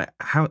breweries, like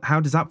how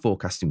does that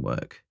forecasting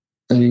work?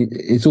 I mean,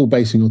 it's all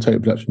based on your total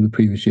production from the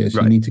previous year. So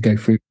Right. You need to go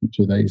through each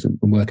of those and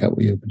work out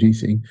what you're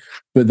producing.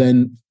 But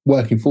then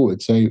working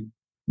forward, so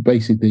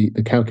basically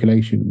the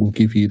calculation will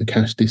give you the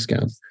cash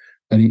discount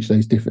at each of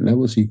those different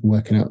levels. So you can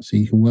work it out. So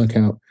you can work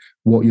out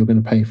what you're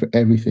going to pay for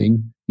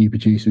everything you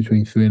produce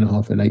between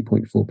 3.5% and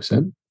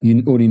 8.4%.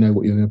 You already know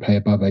what you're going to pay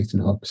above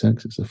 8.5%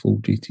 because it's a full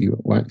GT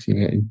wax.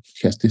 You're getting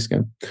cash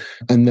discount.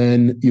 And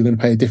then you're going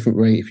to pay a different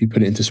rate if you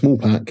put it into small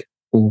pack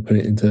or put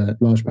it into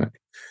large pack.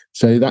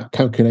 So that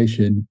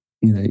calculation,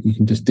 you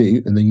can just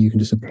do, and then you can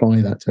just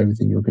apply that to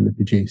everything you're going to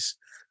produce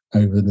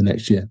over the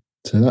next year.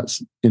 So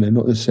that's,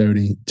 not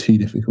necessarily too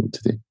difficult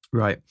to do.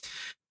 Right.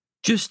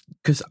 Just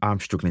because I'm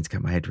struggling to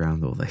get my head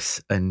around all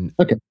this, and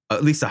okay.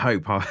 At least I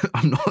hope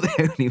I'm not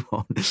the only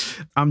one.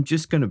 I'm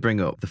just going to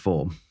bring up the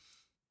form.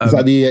 Is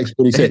that the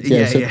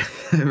X46?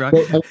 Yeah. Right.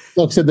 Well,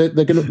 like I said, they're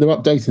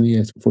updating the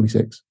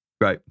X46.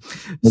 Right.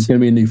 There's going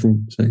to be a new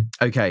form.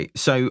 Okay.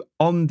 So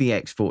on the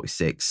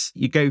X46,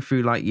 you go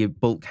through like your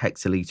bulk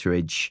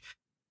hectoliterage,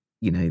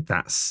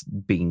 that's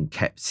being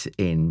kept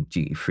in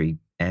duty-free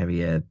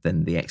area,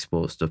 then the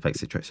export stuff,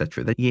 etc.,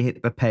 etc. Then you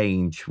hit the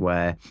page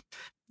where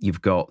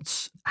you've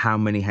got how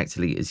many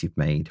hectolitres you've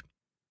made,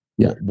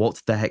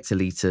 what the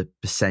hectolitre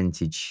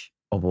percentage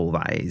of all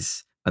that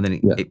is, and then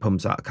it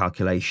pumps out a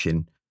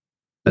calculation.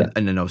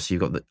 And then obviously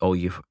you've got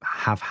you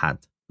have had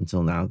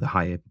until now, the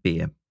higher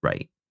beer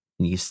rate.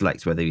 And you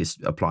select whether you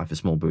apply for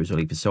small brewers or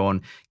leave and so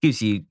on.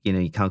 Gives you,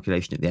 your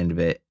calculation at the end of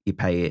it, you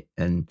pay it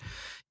and,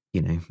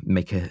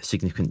 make a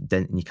significant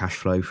dent in your cash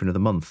flow for another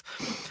month.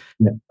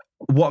 Yeah.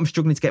 What I'm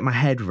struggling to get my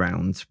head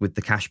around with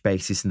the cash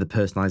basis and the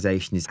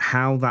personalisation is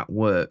how that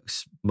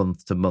works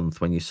month to month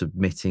when you're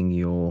submitting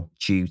your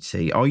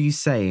duty. Are you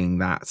saying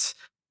that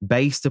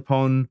based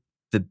upon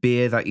the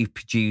beer that you've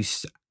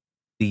produced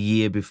the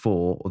year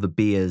before, or the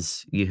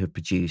beers you have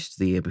produced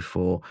the year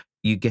before,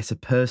 you get a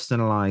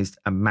personalised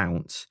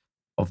amount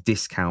of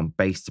discount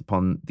based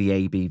upon the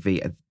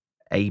ABVs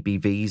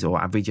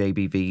or average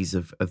ABVs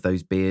of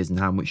those beers and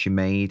how much you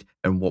made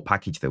and what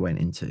package they went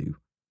into?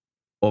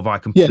 Or have I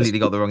completely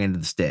got the wrong end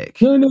of the stick?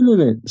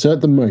 No. So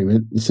at the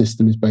moment, the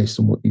system is based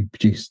on what you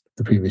produced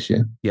the previous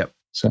year. Yep.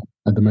 So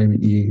at the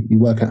moment, you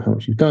work out how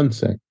much you've done.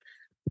 So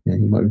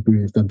you might be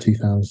brewing has done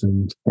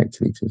 2,000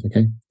 hectolitres,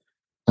 okay?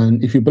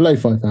 And if you're below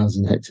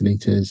 5,000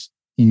 hectolitres,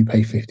 you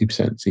pay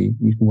 50%. So you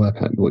can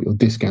work out what your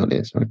discount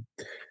is, right?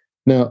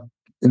 Now,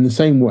 in the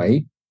same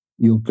way,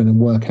 you're going to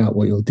work out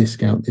what your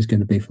discount is going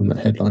to be from that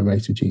headline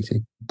rate of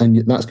duty. And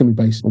that's going to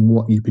be based on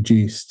what you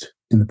produced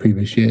in the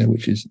previous year,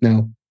 which is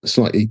now a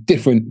slightly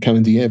different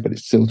calendar year, but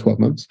it's still 12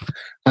 months.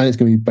 And it's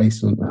going to be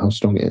based on how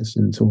strong it is,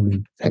 and it's all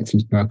in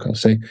hectolitres per alcohol.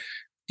 So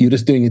you're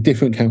just doing a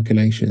different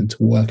calculation to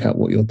work out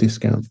what your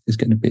discount is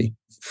going to be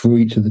for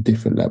each of the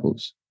different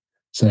levels.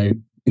 So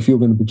if you're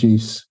going to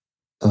produce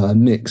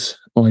Nick's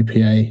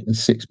IPA at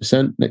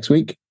 6% next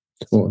week,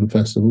 or on the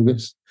 1st of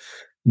August,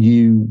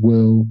 you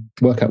will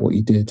work out what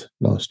you did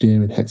last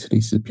year in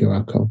hectolitres of pure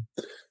alcohol.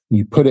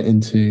 You put it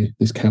into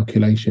this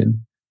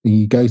calculation, and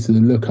you go to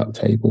the lookup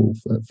table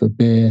for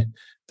beer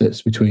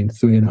that's between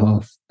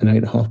 3.5%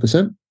 and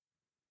 8.5%.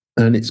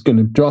 And it's going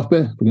to draft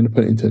beer. We're going to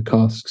put it into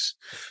casks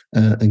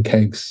and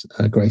kegs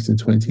greater than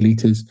 20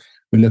 litres.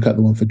 We look at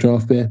the one for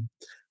draft beer,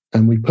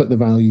 and we put the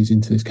values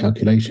into this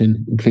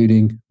calculation,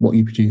 including what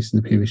you produced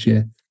in the previous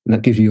year. And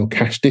that gives you your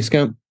cash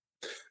discount.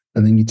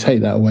 And then you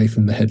take that away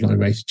from the headline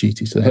rate of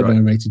duty. So the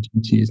headline rate of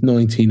duty is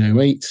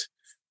 19.08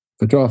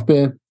 for draft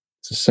beer.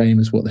 It's the same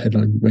as what the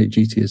headline rate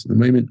duty is at the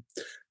moment.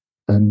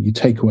 And you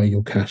take away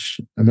your cash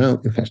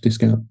amount, your cash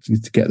discount,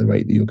 to get the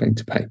rate that you're going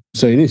to pay.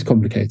 So it is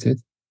complicated.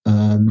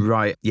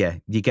 Right. Yeah.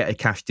 You get a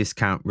cash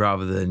discount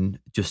rather than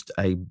just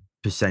a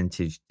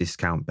percentage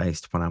discount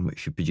based upon how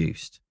much you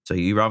produced. So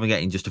you're rather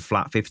getting just a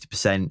flat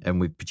 50%, and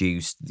we've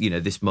produced,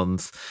 this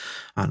month,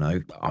 I don't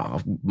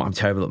know, I'm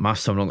terrible at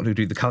maths, so I'm not going to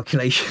do the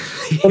calculation.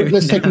 Well,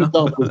 let's take an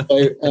example.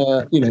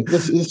 So,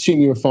 let's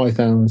assume you're a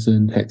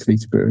 5,000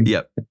 hectolitre brewery.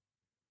 Yep.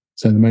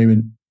 So at the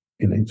moment,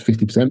 it's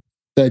 50%.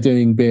 They're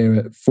doing beer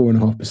at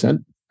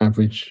 4.5%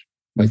 average,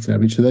 weighted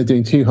average. So they're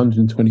doing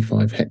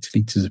 225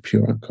 hectolitres of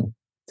pure alcohol.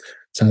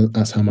 So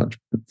that's how much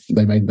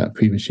they made that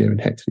previous year in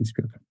hectolitres of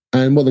pure alcohol.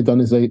 And what they've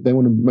done is they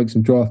want to make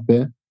some draft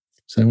beer.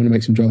 So they want to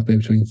make some draft beer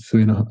between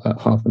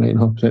 3.5% and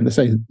 8.5%. Let's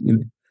say,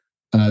 doing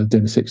a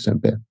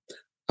 6% beer.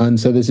 And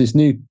so there's this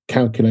new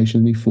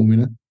calculation, new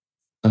formula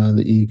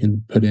that you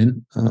can put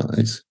in.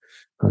 It's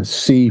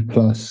C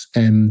plus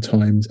M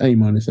times A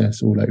minus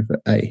S all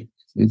over A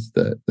is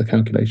the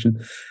calculation.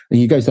 And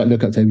you go to that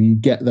lookup table, you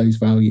get those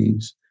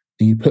values,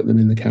 and you put them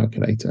in the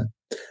calculator.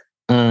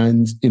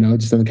 And, I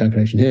just done the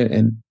calculation here,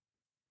 and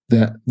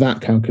that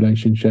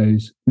calculation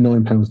shows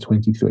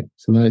 £9.23.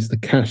 So that is the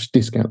cash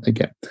discount they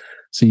get.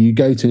 So you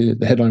go to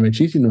the headline rate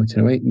duty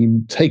 1908,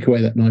 you take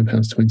away that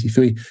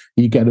 £9.23,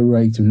 you get a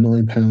rate of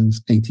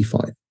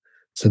 £9.85.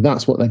 So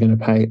that's what they're going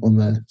to pay on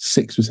their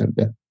 6%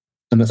 beer.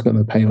 And that's what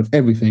they'll pay on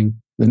everything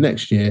the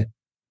next year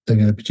they're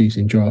going to produce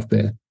in draft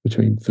beer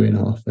between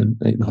 3.5% and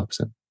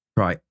 8.5%.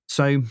 Right.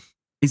 So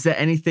is there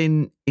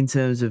anything in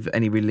terms of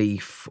any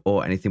relief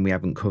or anything we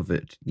haven't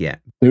covered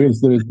yet?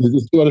 There's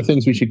two other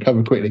things we should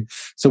cover quickly.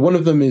 So one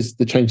of them is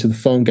the change to the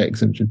farm gate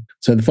exemption.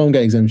 So the farm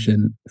gate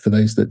exemption, for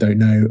those that don't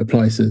know,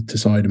 applies to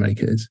cider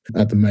makers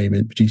at the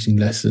moment producing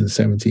less than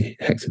 70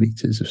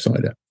 hectolitres of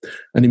cider.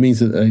 And it means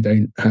that they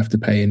don't have to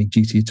pay any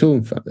duty at all.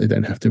 In fact, they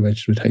don't have to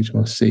register with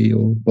HMRC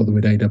or bother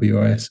with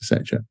AWRS,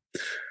 etc.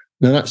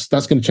 Now that's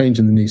going to change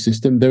in the new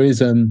system. There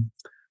is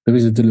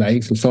a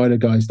delay, so cider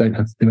guys don't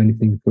have to do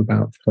anything for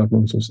about 12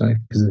 months or so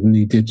because of the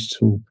new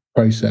digital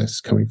process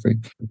coming through.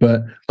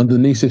 But under the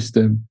new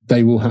system,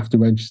 they will have to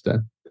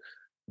register.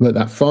 But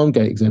that farm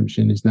gate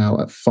exemption is now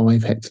at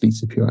 5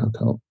 hectolitres of pure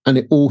alcohol, and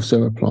it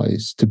also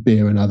applies to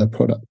beer and other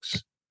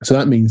products. So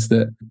that means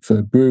that for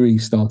a brewery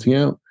starting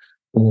out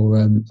or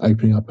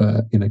opening up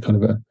a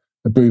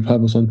brew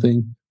pub or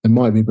something, they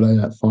might be below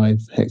that 5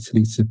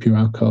 hectolitres of pure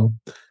alcohol,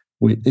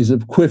 which is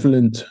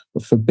equivalent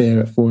for beer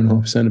at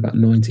 4.5%, about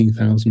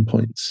 19,000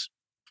 points.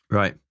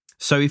 Right.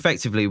 So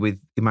effectively with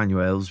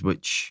Emmanuel's,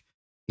 which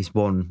is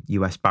one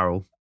US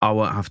barrel, I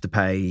won't have to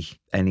pay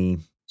any.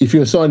 If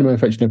you're a cider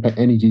manufacturer, you don't pay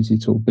any duty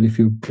at all. But if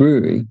you're a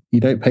brewery, you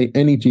don't pay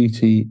any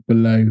duty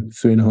below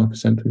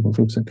 3.5%,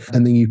 3.4%.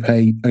 And then you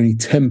pay only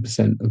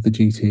 10% of the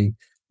duty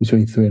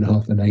between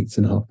 3.5% and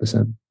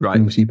 8.5%. Right.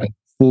 And obviously you pay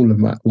all of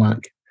that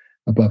whack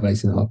above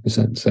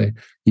 8.5%. So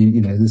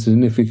there's a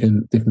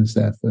significant difference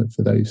there for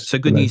those. So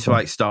good news for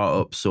like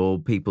startups or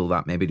people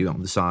that maybe do it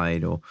on the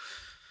side or.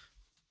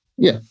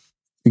 Yeah,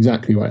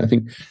 exactly right. I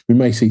think we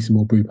may see some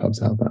more brew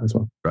pubs out of that as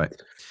well. Right.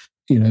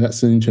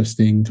 That's an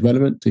interesting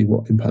development, see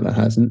what impact that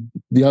has. And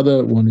the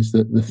other one is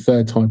the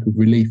third type of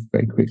relief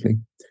very quickly,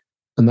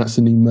 and that's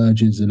the new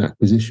mergers and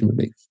acquisition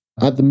relief.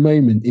 At the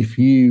moment, if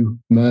you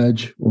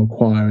merge or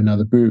acquire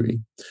another brewery,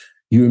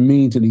 you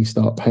immediately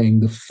start paying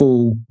the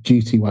full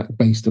duty whack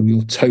based on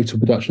your total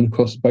production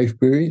across both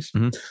breweries.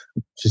 Mm-hmm.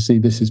 To see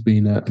this has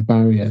been a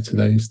barrier to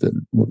those that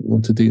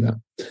want to do that.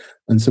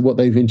 And so what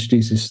they've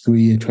introduced is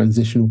 3-year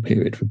transitional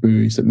period for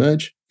breweries that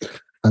merge.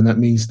 And that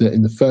means that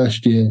in the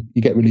first year,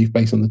 you get relief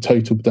based on the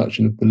total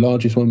production of the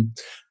largest one.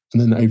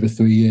 And then over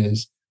 3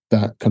 years,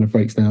 that kind of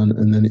breaks down.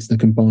 And then it's the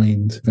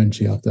combined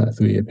eventually after that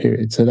 3-year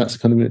period. So that's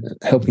kind of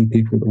helping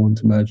people that want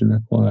to merge and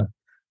acquire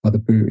other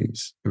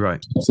breweries.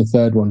 Right. That's the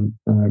third one,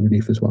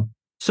 relief as well.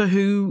 So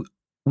who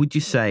would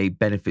you say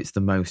benefits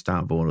the most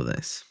out of all of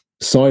this?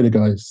 Cider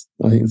guys.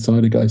 I think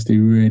cider guys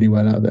do really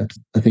well out there.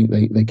 I think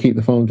they keep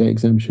the farm gate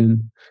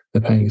exemption.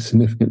 They're paying a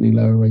significantly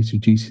lower rate of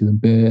duty than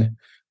beer.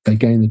 They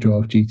gain the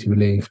draft duty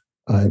relief.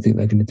 I think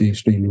they're going to do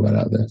extremely well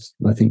out of this.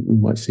 And I think we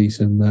might see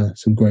some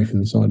growth in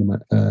the cider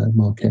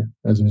market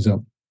as a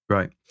result.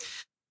 Right.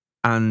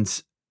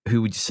 And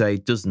who would you say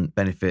doesn't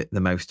benefit the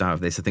most out of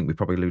this? I think we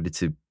probably alluded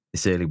to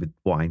this earlier with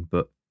wine,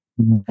 but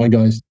wine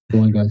guys,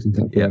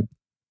 exactly. Yeah. Right.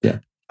 Yeah.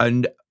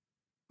 And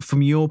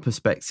from your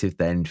perspective,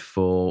 then,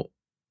 for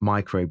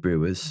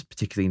microbrewers,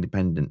 particularly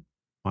independent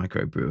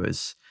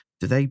microbrewers,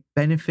 do they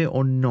benefit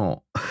or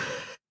not?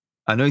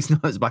 I know it's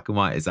not as black and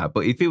white as that,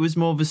 but if it was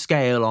more of a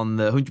scale on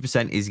the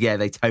 100% is, yeah,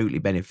 they totally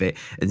benefit,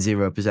 and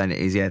 0%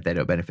 is, yeah, they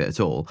don't benefit at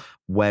all,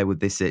 where would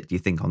this sit, do you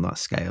think, on that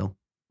scale,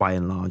 by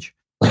and large?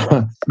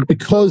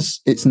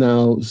 Because it's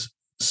now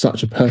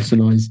such a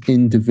personalised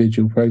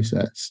individual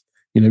process,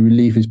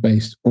 relief is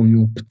based on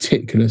your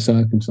particular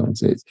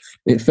circumstances.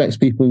 It affects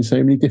people in so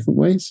many different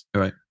ways.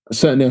 Right.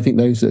 Certainly, I think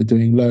those that are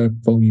doing lower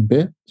volume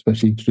beer,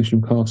 especially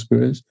traditional cask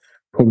brewers,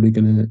 probably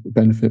going to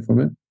benefit from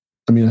it.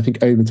 I mean, I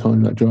think over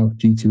time, that draft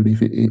duty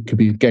relief, it could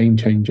be a game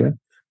changer.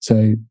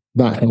 So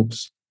that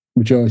helps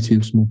majority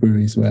of small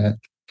breweries where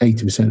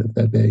 80% of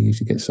their beer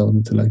usually gets sold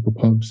into local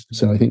pubs.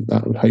 So I think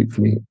that would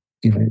hopefully,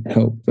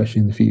 help,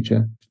 especially in the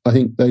future. I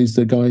think those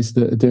are the guys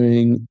that are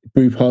doing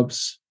brew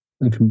pubs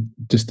and can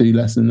just do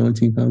less than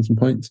 19,000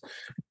 pints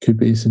could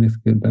be a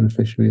significant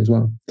beneficiary as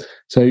well.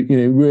 So, it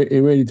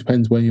really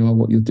depends where you are,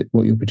 what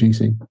you're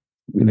producing.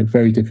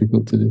 Very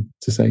difficult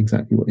to say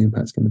exactly what the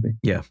impact's going to be.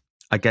 Yeah.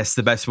 I guess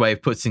the best way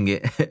of putting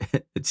it,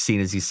 seen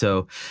as you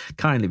so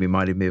kindly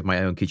reminded me of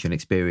my own kitchen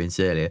experience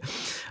earlier,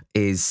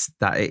 is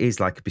that it is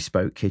like a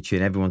bespoke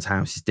kitchen. Everyone's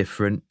house is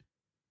different.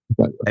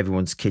 Right.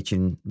 Everyone's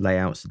kitchen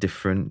layouts are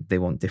different. They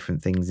want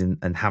different things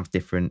and have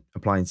different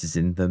appliances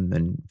in them.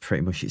 And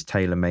pretty much it's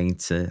tailor-made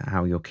to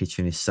how your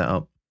kitchen is set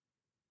up.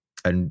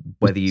 And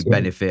whether you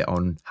benefit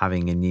on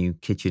having a new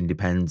kitchen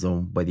depends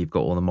on whether you've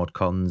got all the mod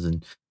cons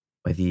and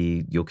whether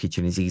your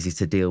kitchen is easy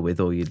to deal with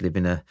or you live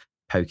in a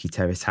pokey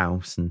terrace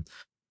house and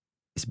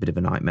it's a bit of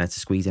a nightmare to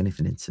squeeze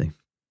anything into.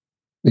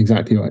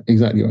 Exactly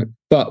right.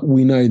 But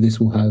we know this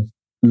will have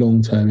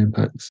long-term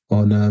impacts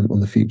on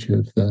the future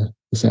of the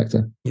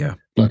sector. Yeah.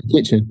 Like a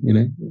kitchen,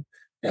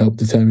 help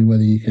determine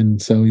whether you can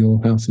sell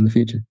your house in the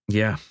future.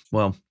 Yeah.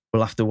 Well,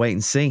 We'll have to wait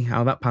and see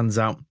how that pans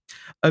out.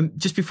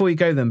 Just before you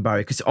go then,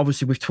 Barry, because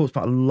obviously we've talked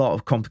about a lot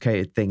of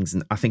complicated things,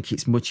 and I think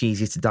it's much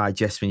easier to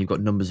digest when you've got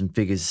numbers and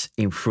figures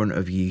in front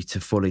of you to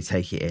fully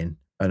take it in.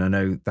 And I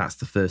know that's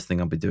the first thing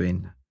I'll be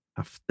doing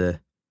after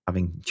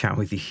having a chat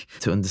with you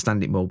to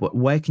understand it more. But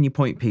where can you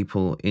point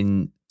people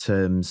in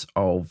terms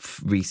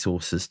of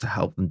resources to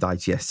help them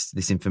digest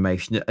this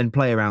information and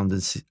play around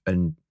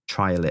and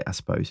trial it, I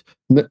suppose?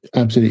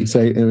 Absolutely. So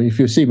if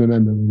you're a SIBA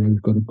member,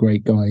 we've got a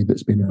great guide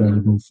that's been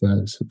available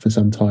for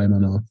some time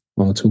on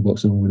our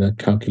toolbox and all the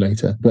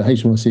calculator. But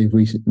HMRC have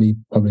recently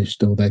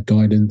published all their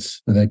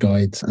guidance, their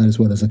guides, as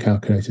well as a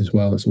calculator as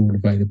well. It's all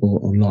available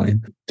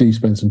online. Do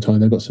spend some time.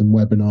 They've got some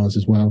webinars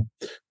as well.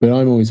 But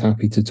I'm always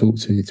happy to talk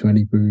to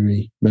any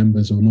brewery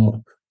members or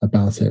not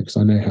about it, because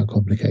I know how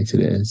complicated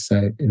it is.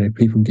 So,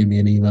 people can give me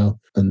an email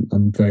and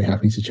I'm very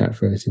happy to chat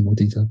through it in more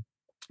detail.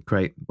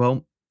 Great.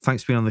 Well,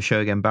 thanks for being on the show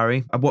again,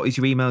 Barry. What is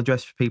your email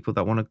address for people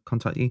that want to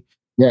contact you?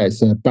 Yeah,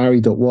 it's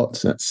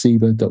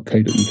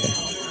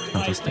barry.watts@siba.co.uk.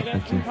 Fantastic,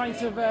 thank you.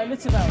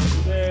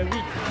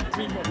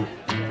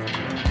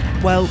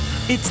 Well,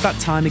 it's that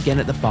time again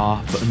at the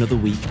bar for another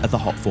week of the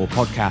Hop 4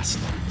 podcast.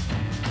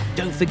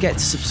 Don't forget to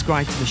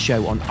subscribe to the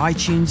show on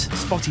iTunes,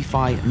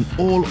 Spotify, and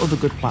all other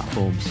good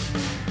platforms.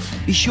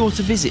 Be sure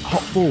to visit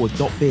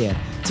hopforward.beer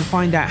to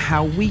find out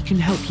how we can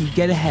help you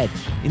get ahead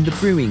in the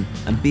brewing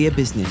and beer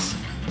business.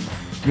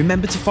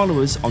 Remember to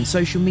follow us on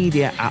social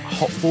media at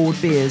Hop Forward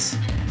Beers,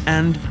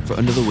 and for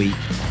another week,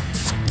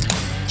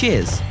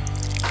 cheers.